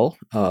hospital,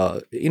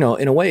 in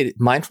a way,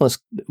 mindfulness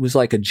was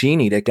like a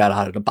genie that got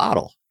out of the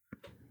bottle.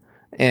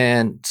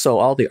 And so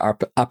all the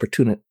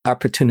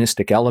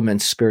opportunistic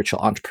elements,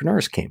 spiritual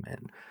entrepreneurs came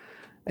in.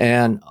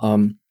 And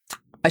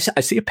I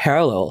see a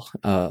parallel.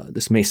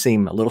 This may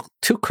seem a little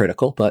too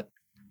critical, but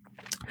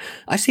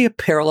I see a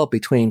parallel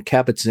between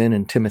Kabat-Zinn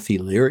and Timothy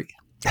Leary.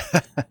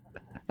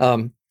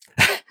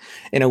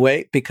 In a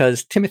way,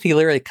 because Timothy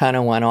Leary kind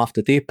of went off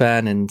the deep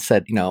end and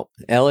said,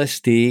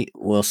 LSD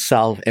will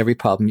solve every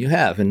problem you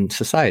have in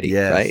society,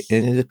 yes. Right?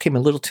 And it became a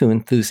little too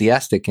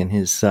enthusiastic in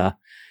his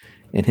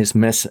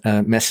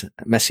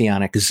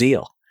messianic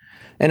zeal.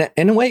 And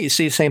in a way, you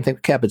see the same thing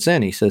with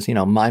Kabat-Zinn. He says,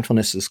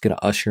 mindfulness is going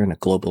to usher in a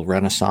global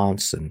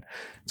renaissance, and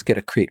it's going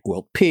to create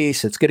world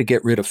peace. It's going to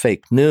get rid of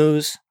fake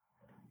news.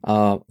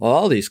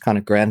 All these kind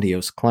of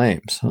grandiose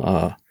claims,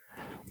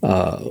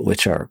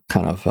 which are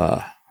kind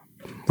of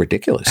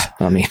ridiculous.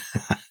 I mean,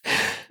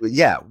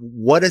 yeah.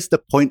 What is the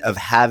point of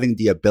having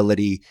the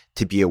ability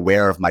to be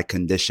aware of my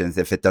conditions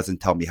if it doesn't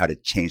tell me how to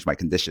change my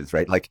conditions,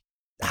 right? Like,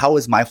 how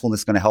is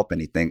mindfulness going to help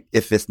anything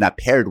if it's not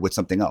paired with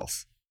something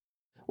else?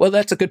 Well,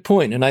 that's a good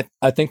point. And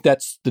I think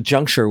that's the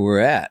juncture we're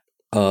at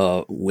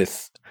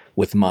with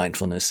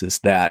mindfulness, is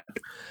that,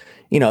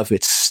 if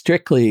it's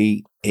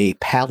strictly a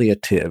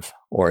palliative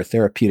or a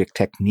therapeutic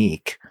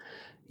technique,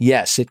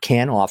 yes, it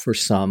can offer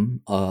some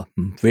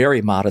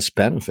very modest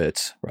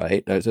benefits,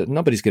 right?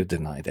 Nobody's going to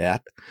deny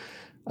that.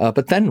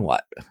 But then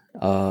what?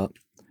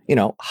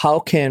 How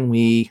can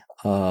we,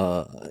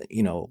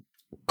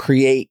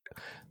 create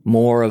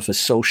more of a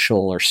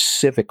social or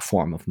civic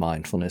form of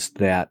mindfulness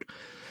that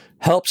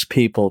helps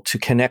people to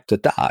connect the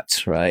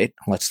dots, right?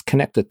 Let's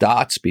connect the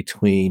dots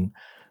between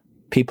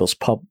people's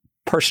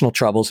personal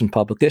troubles and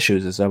public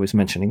issues, as I was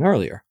mentioning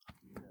earlier.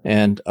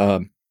 And I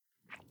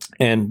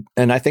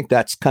think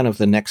that's kind of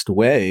the next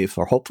wave,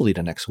 or hopefully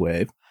the next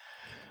wave.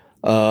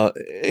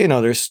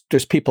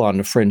 There's people on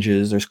the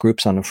fringes, there's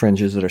groups on the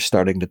fringes that are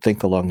starting to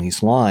think along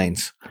these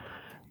lines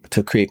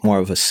to create more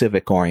of a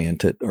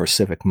civic-oriented or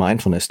civic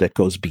mindfulness that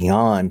goes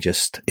beyond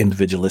just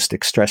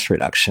individualistic stress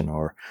reduction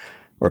or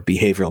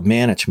behavioral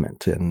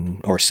management,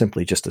 or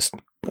simply just a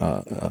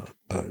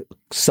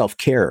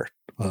self-care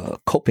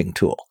coping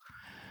tool.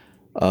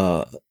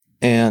 But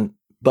here's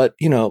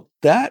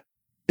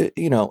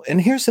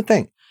the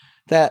thing,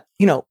 that,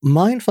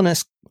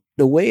 mindfulness,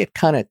 the way it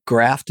kind of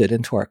grafted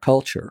into our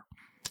culture,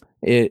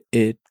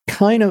 it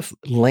kind of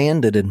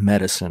landed in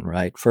medicine,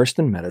 right? First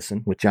in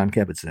medicine with Jon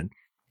Kabat-Zinn,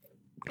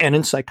 and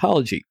in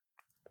psychology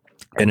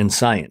and in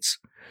science.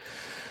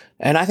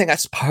 And I think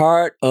that's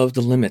part of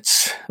the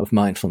limits of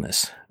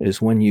mindfulness,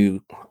 is when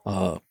you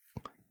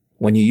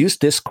use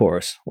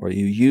discourse, or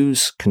you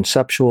use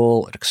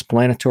conceptual and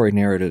explanatory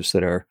narratives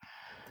that are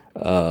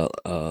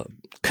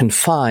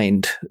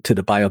confined to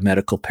the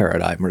biomedical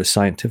paradigm or the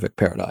scientific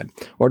paradigm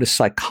or the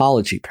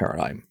psychology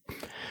paradigm,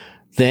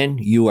 then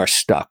you are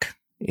stuck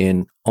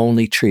in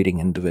only treating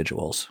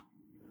individuals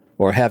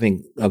or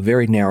having a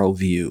very narrow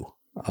view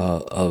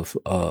of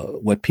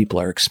what people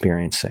are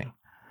experiencing.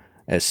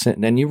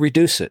 Then you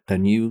reduce it.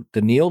 Then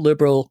the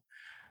neoliberal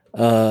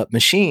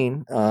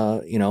machine,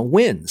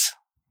 wins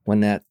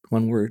when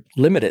we're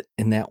limited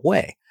in that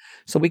way.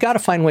 So we got to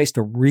find ways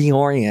to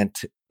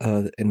reorient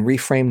and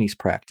reframe these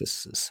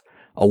practices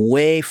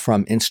away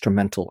from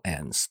instrumental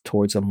ends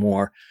towards a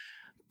more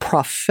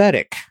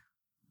prophetic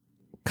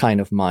kind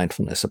of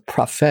mindfulness, a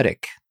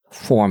prophetic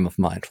form of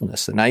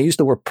mindfulness. And I use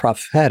the word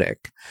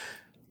prophetic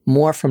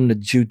more from the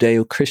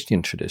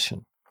Judeo-Christian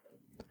tradition.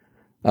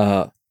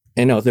 I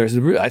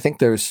think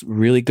there's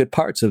really good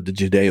parts of the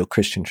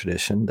Judeo-Christian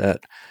tradition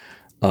that,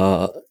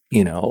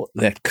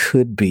 that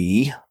could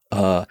be,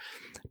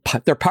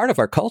 they're part of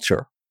our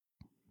culture.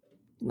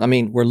 I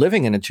mean, we're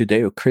living in a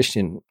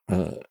Judeo-Christian,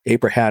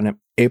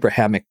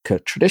 Abrahamic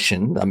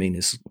tradition. I mean,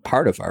 is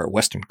part of our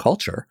Western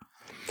culture.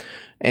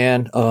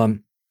 And,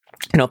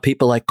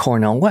 people like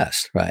Cornel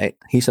West, right?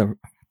 He's a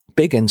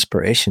big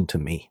inspiration to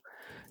me.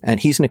 And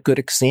he's a good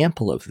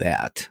example of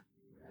that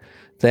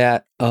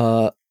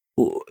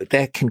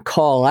can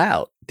call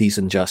out these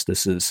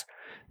injustices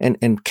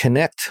and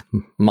connect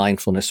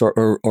mindfulness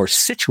or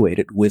situate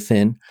it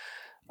within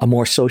a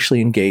more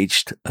socially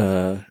engaged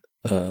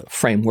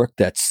framework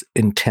that's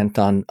intent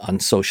on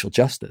social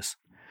justice.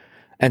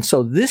 And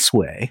so this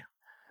way,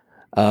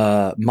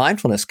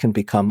 mindfulness can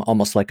become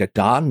almost like a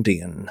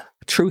Gandhian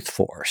truth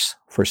force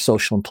for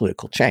social and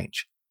political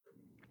change.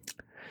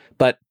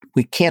 But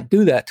we can't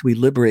do that till we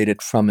liberate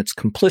it from its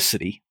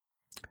complicity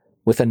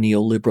with a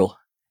neoliberal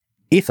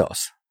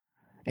ethos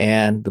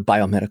and the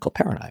biomedical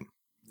paradigm.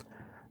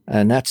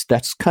 And that's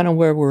kind of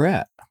where we're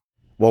at.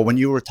 Well, when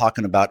you were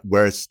talking about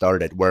where it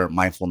started, where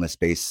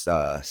mindfulness-based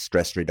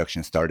stress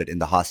reduction started in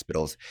the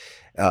hospitals,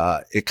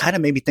 it kind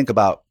of made me think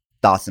about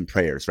thoughts and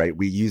prayers, right?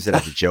 We use it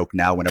as a joke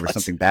now whenever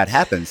something bad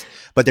happens.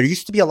 But there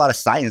used to be a lot of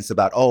science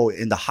about,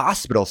 in the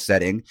hospital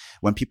setting,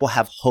 when people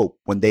have hope,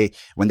 when they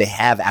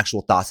have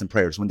actual thoughts and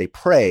prayers, when they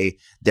pray,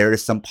 there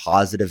is some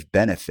positive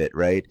benefit,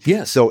 right?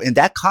 Yes. So in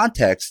that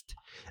context,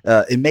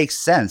 it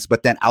makes sense.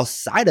 But then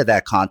outside of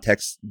that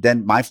context,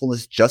 then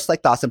mindfulness, just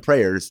like thoughts and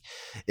prayers,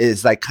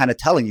 is like kind of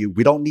telling you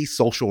we don't need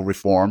social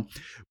reform.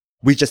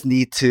 We just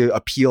need to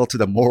appeal to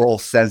the moral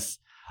sense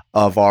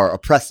of our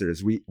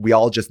oppressors. We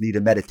all just need to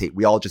meditate.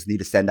 We all just need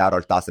to send out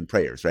our thoughts and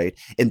prayers, right?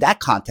 In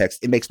that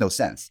context, it makes no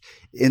sense.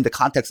 In the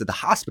context of the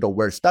hospital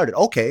where it started,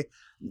 okay,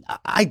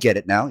 I get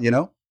it now,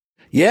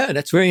 Yeah,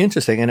 that's very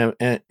interesting.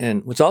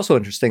 And what's also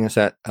interesting is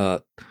that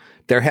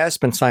there has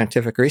been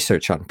scientific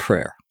research on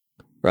prayer,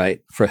 right,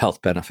 for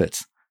health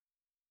benefits.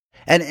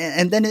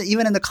 And then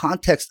even in the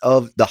context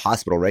of the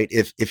hospital, right?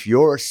 If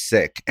you're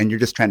sick and you're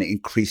just trying to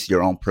increase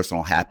your own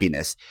personal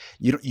happiness,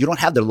 you don't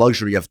have the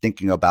luxury of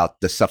thinking about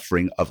the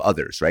suffering of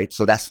others, right?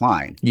 So that's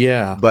fine.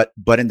 Yeah.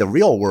 But in the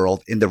real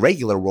world, in the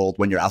regular world,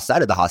 when you're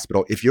outside of the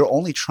hospital, if you're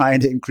only trying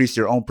to increase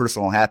your own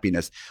personal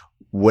happiness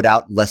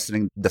without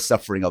lessening the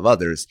suffering of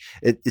others,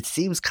 it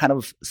seems kind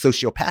of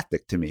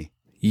sociopathic to me.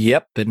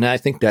 Yep, and I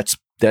think that's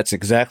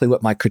exactly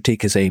what my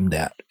critique is aimed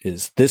at.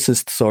 This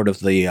is sort of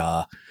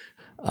the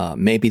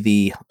maybe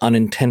the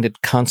unintended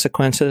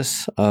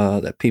consequences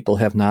that people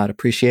have not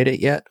appreciated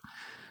yet,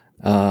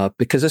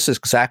 because this is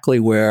exactly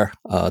where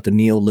the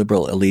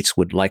neoliberal elites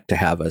would like to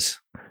have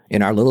us,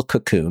 in our little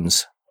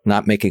cocoons,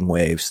 not making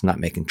waves, not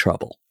making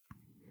trouble,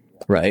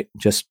 right?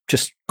 Just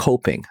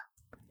coping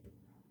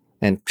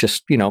and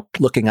just,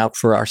 looking out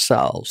for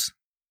ourselves.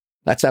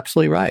 That's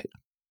absolutely right.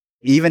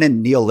 Even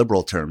in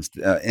neoliberal terms,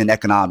 in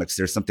economics,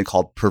 there's something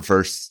called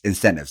perverse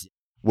incentives,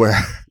 where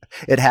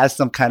it has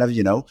some kind of,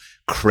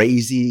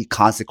 crazy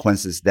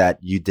consequences that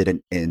you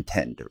didn't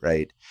intend,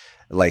 right?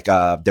 Like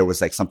there was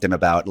like something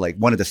about like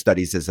one of the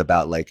studies is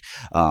about like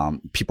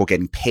people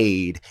getting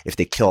paid if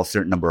they kill a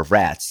certain number of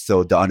rats.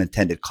 So the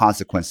unintended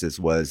consequences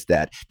was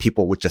that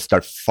people would just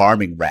start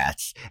farming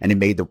rats, and it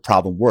made the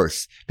problem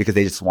worse because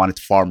they just wanted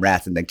to farm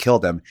rats and then kill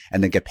them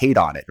and then get paid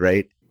on it,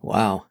 right?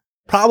 Wow.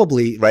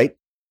 Probably, right?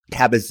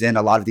 Kabat-Zinn,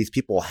 a lot of these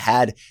people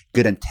had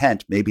good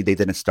intent. Maybe they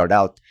didn't start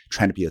out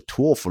trying to be a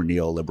tool for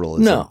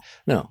neoliberalism.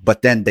 No.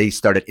 But then they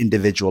started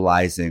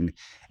individualizing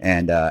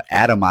and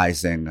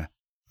atomizing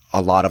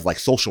a lot of like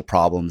social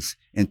problems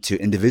into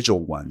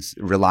individual ones,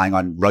 relying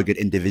on rugged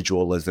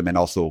individualism and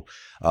also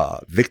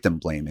victim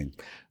blaming.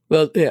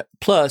 Well, yeah.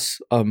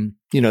 Plus,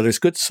 there's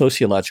good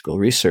sociological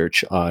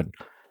research on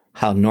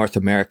how North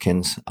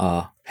Americans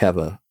have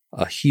a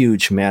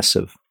huge,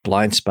 massive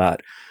blind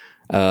spot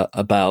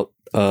about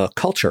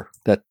culture,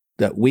 that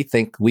we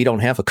think we don't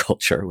have a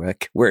culture.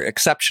 We're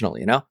exceptional,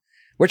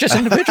 We're just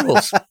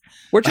individuals.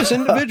 We're just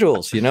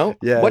individuals,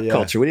 Yeah, what yeah.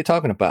 culture? What are you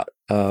talking about?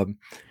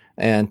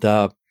 And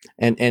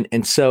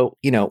so,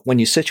 when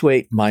you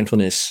situate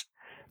mindfulness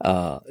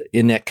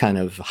in that kind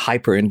of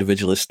hyper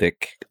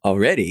individualistic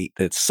already,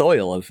 that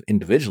soil of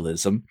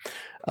individualism,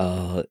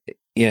 and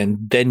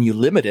then you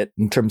limit it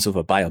in terms of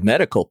a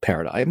biomedical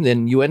paradigm,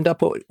 then you end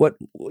up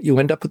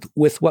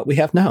with what we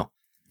have now.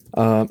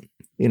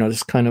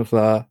 This kind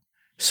of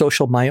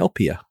social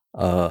myopia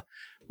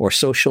or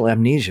social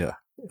amnesia,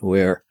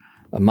 where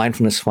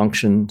mindfulness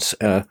functions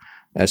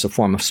as a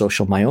form of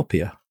social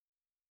myopia.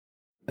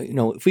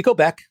 If we go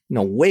back,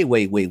 way,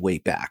 way, way, way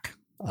back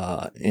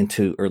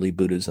into early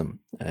Buddhism,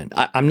 and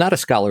I'm not a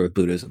scholar of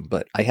Buddhism,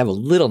 but I have a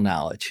little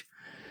knowledge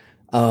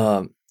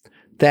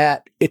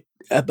that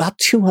about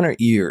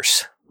 200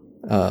 years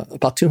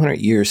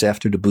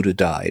after the Buddha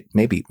died,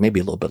 maybe a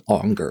little bit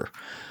longer,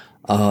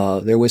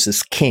 there was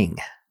this king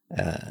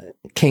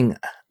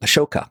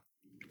Ashoka,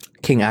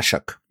 King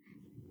Ashok,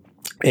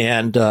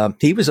 And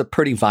he was a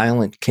pretty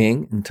violent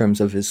king in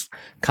terms of his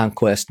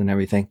conquest and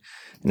everything.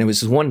 And there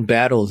was one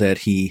battle that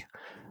he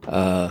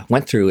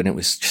went through, and it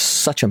was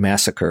just such a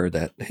massacre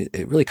that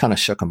it really kind of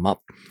shook him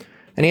up.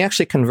 And he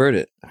actually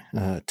converted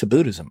to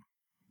Buddhism.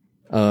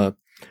 By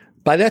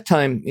that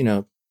time,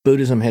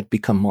 Buddhism had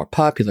become more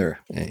popular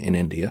in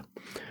India.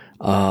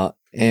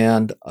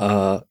 And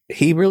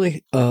he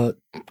really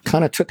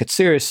kind of took it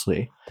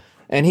seriously.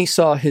 And he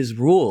saw his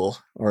rule,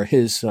 or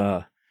his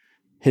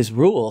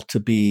rule, to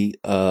be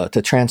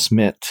to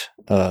transmit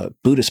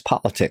Buddhist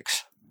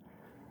politics.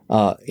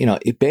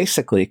 It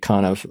basically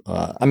kind of.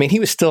 He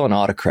was still an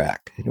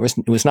autocrat. It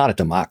was not a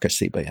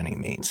democracy by any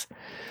means.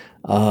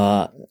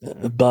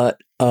 But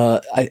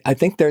I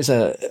think there's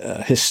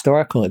a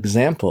historical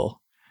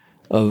example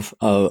of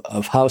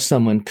how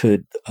someone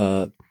could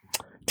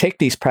take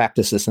these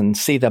practices and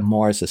see them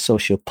more as a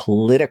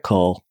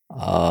socio-political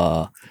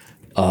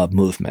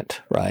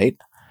movement, right?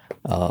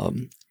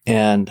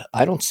 And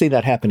I don't see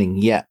that happening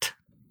yet.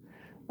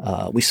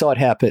 We saw it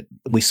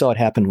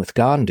happen with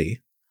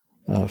Gandhi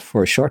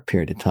for a short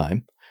period of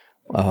time,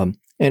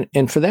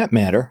 and for that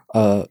matter,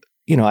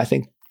 I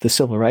think the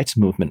civil rights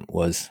movement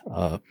was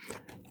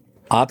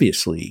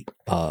obviously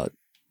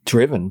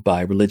driven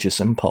by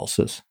religious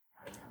impulses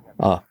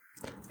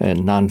and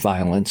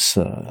nonviolence.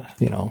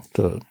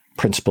 The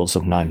principles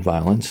of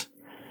nonviolence,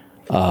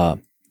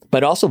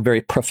 but also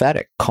very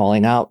prophetic,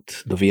 calling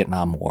out the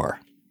Vietnam War,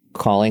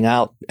 calling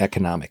out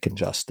economic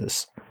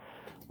injustice.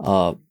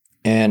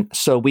 And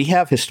so we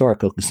have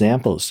historical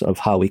examples of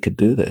how we could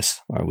do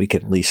this, or we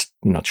could at least,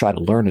 try to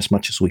learn as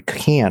much as we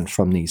can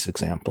from these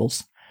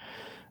examples.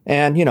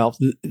 And,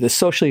 the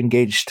socially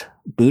engaged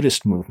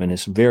Buddhist movement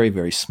is very,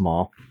 very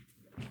small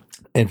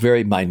and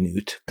very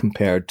minute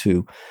compared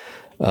to,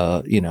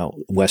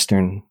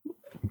 Western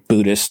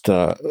Buddhist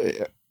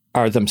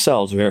are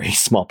themselves a very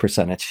small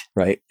percentage,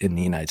 right, in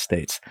the United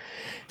States.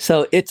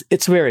 So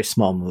it's a very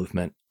small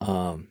movement.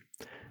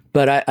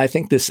 But I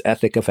think this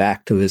ethic of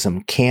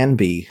activism can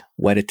be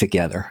wedded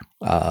together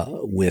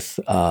with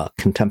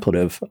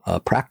contemplative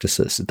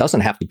practices. It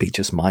doesn't have to be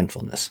just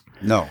mindfulness.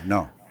 No,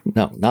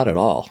 not at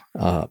all.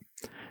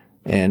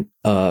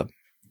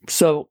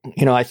 So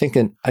I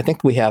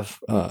think we have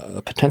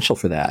a potential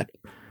for that.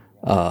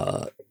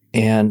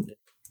 And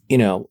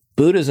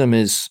Buddhism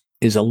is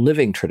a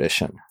living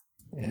tradition,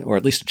 or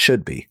at least it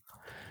should be.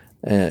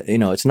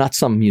 It's not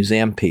some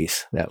museum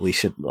piece that we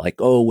should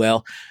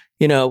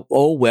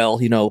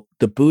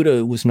the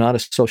Buddha was not a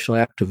social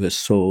activist,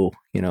 so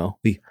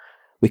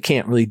we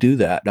can't really do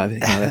that.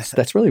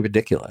 That's really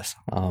ridiculous.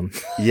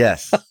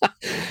 Yes,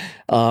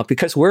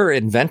 because we're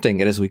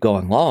inventing it as we go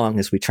along,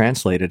 as we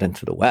translate it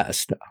into the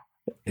West.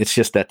 It's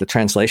just that the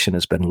translation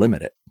has been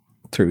limited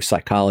through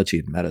psychology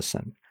and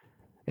medicine.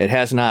 It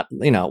has not.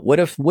 What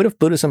if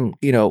Buddhism?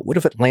 What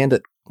if it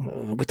landed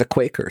with the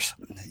Quakers?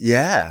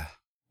 Yeah.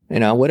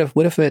 What if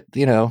it,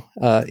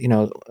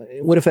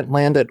 what if it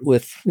landed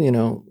with,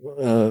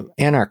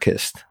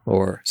 anarchist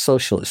or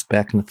socialist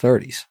back in the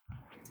 30s?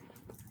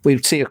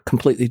 We'd see a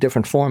completely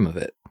different form of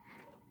it.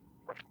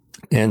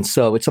 And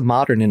so it's a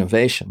modern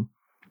innovation.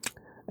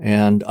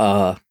 And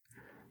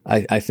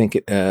I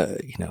think,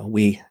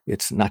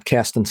 it's not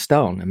cast in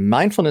stone. And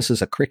mindfulness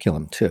is a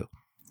curriculum too.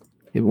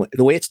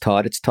 The way it's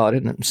taught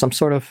in some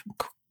sort of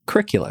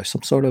curricula,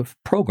 some sort of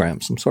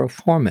program, some sort of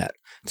format.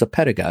 It's a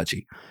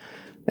pedagogy.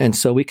 And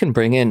so we can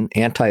bring in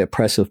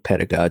anti-oppressive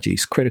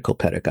pedagogies, critical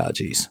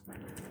pedagogies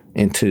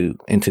into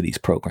these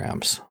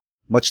programs.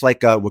 Much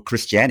like with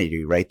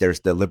Christianity, right?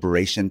 There's the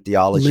liberation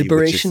theology.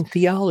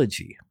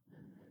 Theology.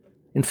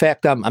 In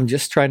fact, I'm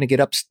just trying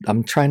to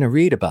I'm trying to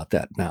read about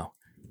that now.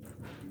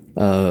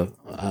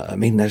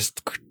 There's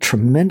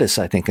tremendous,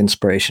 I think,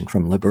 inspiration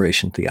from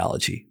liberation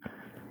theology.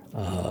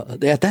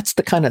 That's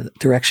the kind of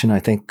direction I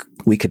think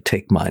we could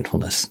take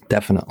mindfulness.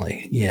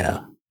 Definitely.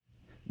 Yeah.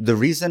 The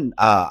reason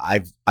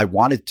I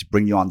wanted to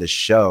bring you on this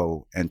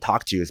show and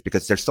talk to you is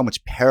because there's so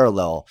much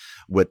parallel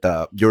with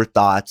your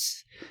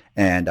thoughts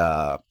and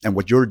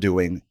what you're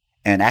doing,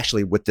 and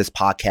actually with this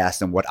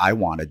podcast and what I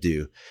want to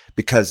do.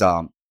 Because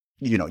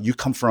you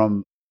come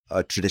from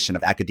a tradition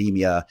of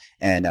academia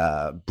and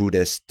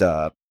Buddhist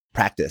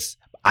practice.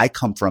 I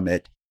come from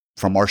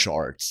martial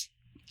arts,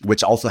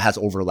 which also has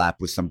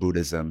overlap with some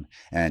Buddhism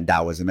and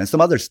Taoism and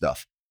some other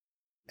stuff.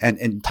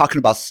 And talking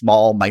about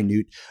small,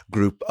 minute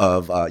group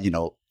of,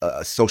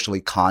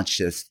 socially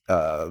conscious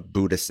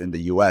Buddhists in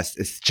the U.S.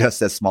 is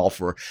just as small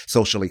for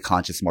socially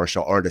conscious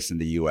martial artists in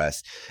the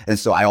U.S. And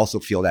so I also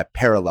feel that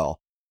parallel.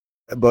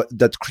 But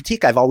the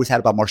critique I've always had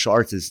about martial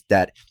arts is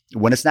that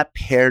when it's not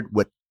paired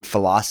with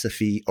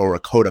philosophy or a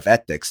code of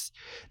ethics,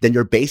 then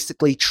you're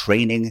basically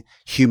training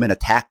human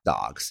attack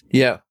dogs.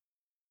 Yeah.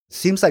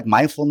 Seems like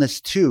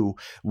mindfulness too,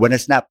 when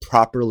it's not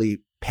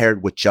properly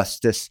paired with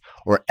justice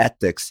or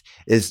ethics,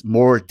 is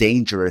more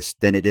dangerous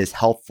than it is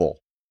helpful,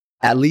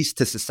 at least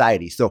to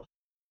society. So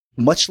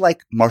much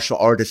like martial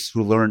artists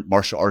who learn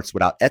martial arts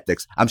without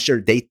ethics, I'm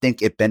sure they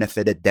think it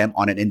benefited them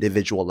on an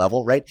individual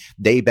level, right?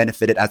 They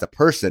benefited as a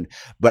person,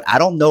 but I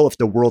don't know if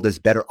the world is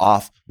better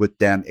off with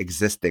them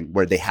existing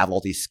where they have all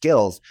these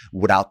skills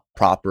without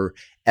proper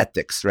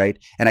ethics, right?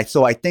 And I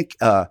think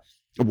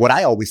what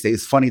I always say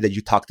is funny that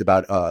you talked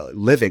about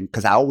living,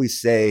 because I always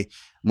say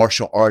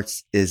martial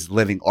arts is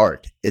living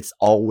art. It's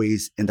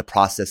always in the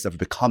process of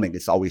becoming.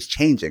 It's always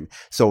changing.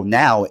 So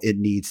now it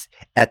needs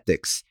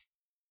ethics.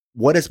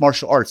 What is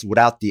martial arts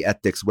without the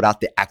ethics, without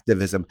the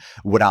activism,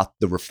 without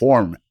the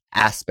reform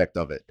aspect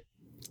of it?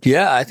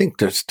 Yeah, I think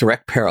there's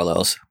direct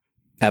parallels.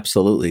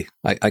 Absolutely.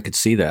 I could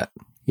see that.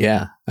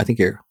 Yeah, I think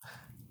you're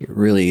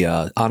really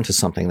onto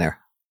something there.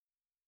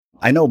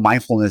 I know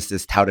mindfulness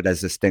is touted as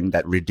this thing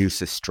that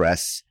reduces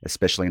stress,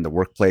 especially in the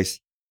workplace.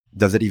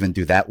 Does it even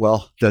do that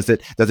well? Does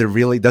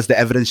the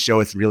evidence show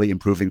it's really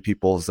improving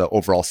people's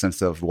overall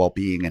sense of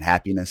well-being and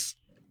happiness?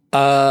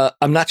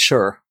 I'm not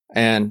sure.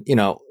 And,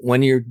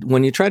 when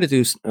you try to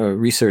do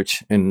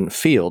research in the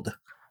field,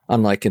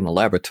 unlike in the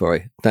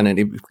laboratory, then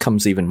it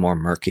becomes even more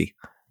murky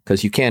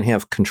because you can't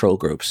have control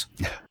groups.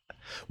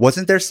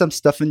 Wasn't there some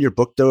stuff in your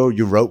book, though,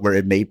 you wrote where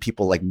it made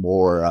people like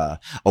more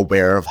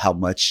aware of how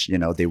much,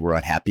 they were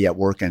unhappy at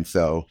work? And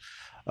so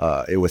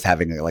it was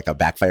having like a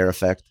backfire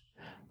effect?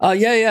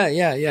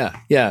 Yeah.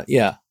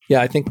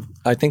 I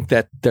think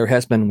that there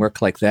has been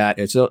work like that.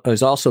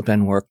 There's also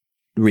been work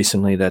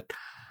recently that,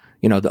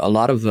 a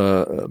lot of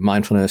the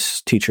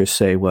mindfulness teachers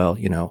say, well,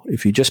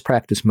 if you just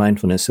practice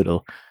mindfulness,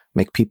 it'll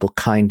make people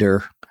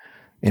kinder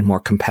and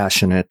more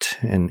compassionate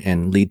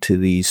and lead to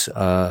these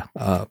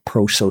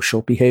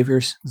pro-social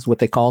behaviors, is what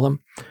they call them.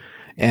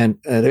 And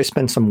there's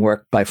been some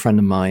work by a friend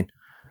of mine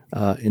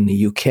in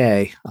the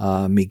UK,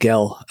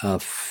 Miguel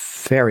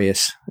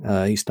Farias.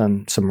 He's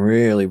done some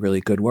really,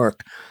 really good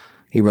work.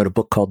 He wrote a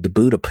book called The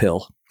Buddha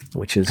Pill,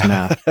 which is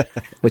now,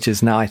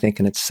 I think,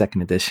 in its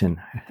second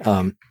edition.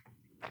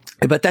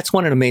 But that's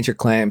one of the major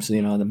claims.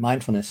 The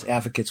mindfulness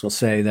advocates will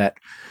say that,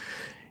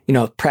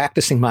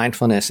 practicing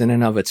mindfulness in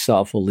and of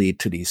itself will lead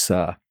to these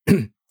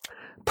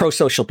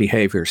pro-social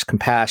behaviors,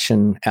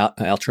 compassion,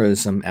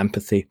 altruism,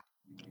 empathy,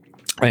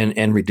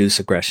 and reduce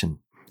aggression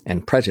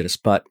and prejudice.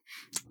 But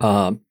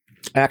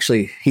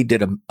actually, he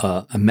did a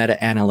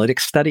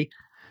meta-analytic study,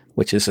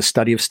 which is a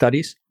study of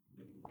studies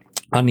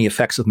on the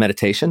effects of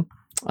meditation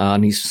on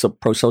these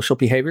pro-social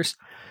behaviors.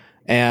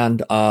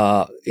 And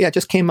it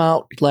just came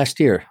out last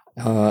year.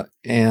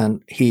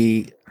 And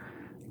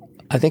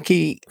I think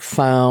he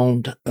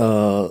found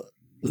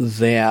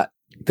that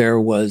there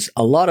was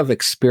a lot of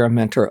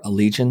experimenter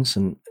allegiance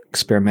and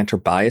experimenter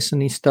bias in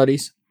these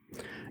studies.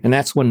 And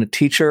that's when the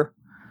teacher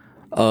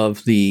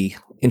of the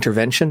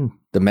intervention,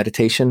 the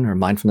meditation or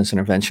mindfulness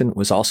intervention,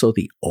 was also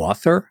the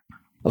author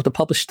of the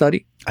published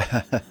study.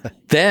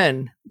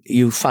 Then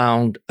you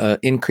found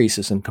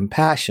increases in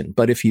compassion.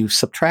 But if you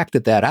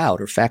subtracted that out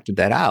or factored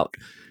that out,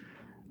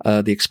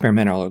 the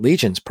experimental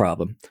allegiance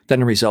problem,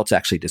 then the results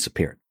actually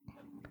disappeared.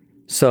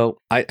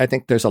 So I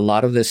think there's a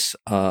lot of this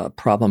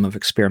problem of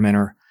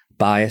experimenter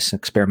bias,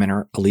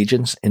 experimenter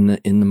allegiance in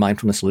the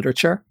mindfulness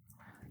literature,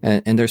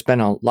 and there's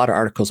been a lot of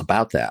articles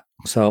about that.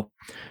 So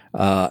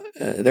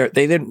they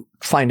didn't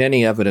find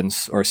any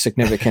evidence or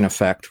significant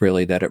effect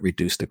really that it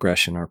reduced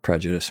aggression or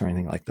prejudice or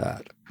anything like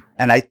that.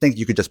 And I think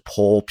you could just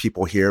poll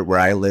people here where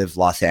I live,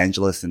 Los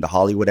Angeles, in the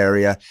Hollywood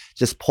area.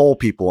 Just poll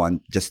people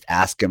and just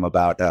ask them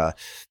about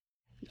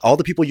all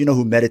the people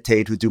who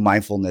meditate, who do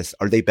mindfulness,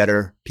 are they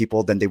better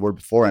people than they were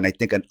before? And I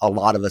think a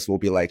lot of us will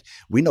be like,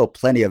 we know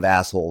plenty of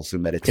assholes who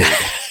meditate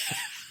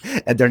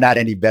and they're not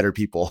any better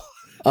people.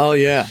 Oh,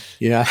 yeah.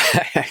 Yeah.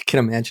 I can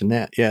imagine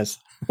that. Yes.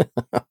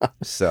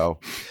 So,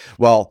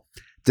 well,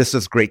 this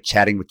was great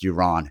chatting with you,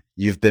 Ron.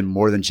 You've been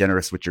more than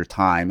generous with your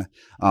time.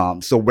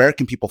 So where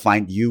can people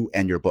find you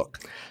and your book?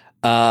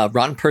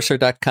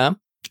 RonPurser.com.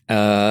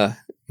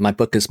 My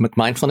book is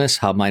McMindfulness,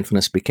 How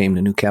Mindfulness Became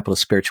the New Capital of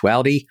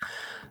Spirituality.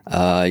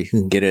 You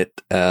can get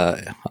it,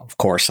 of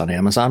course, on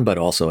Amazon, but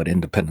also at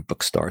independent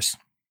bookstores.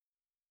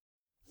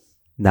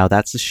 Now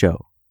that's the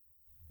show.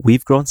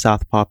 We've grown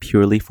Southpaw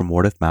purely from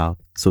word of mouth,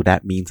 so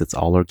that means it's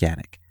all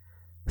organic.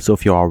 So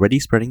if you're already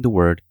spreading the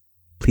word,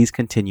 please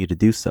continue to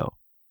do so.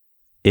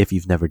 If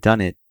you've never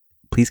done it,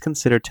 please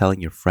consider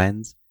telling your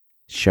friends,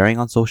 sharing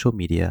on social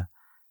media,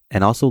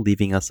 and also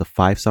leaving us a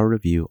 5-star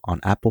review on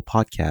Apple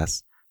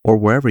Podcasts or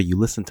wherever you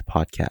listen to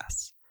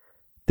podcasts.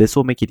 This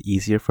will make it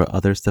easier for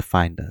others to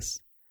find us.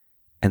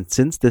 And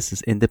since this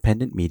is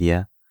independent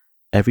media,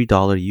 every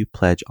dollar you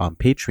pledge on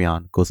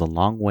Patreon goes a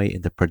long way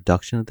in the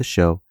production of the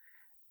show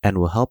and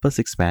will help us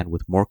expand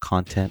with more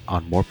content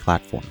on more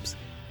platforms.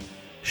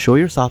 Show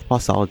your Southpaw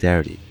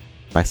solidarity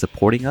by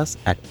supporting us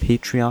at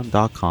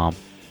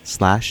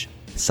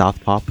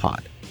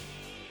patreon.com/southpawpod.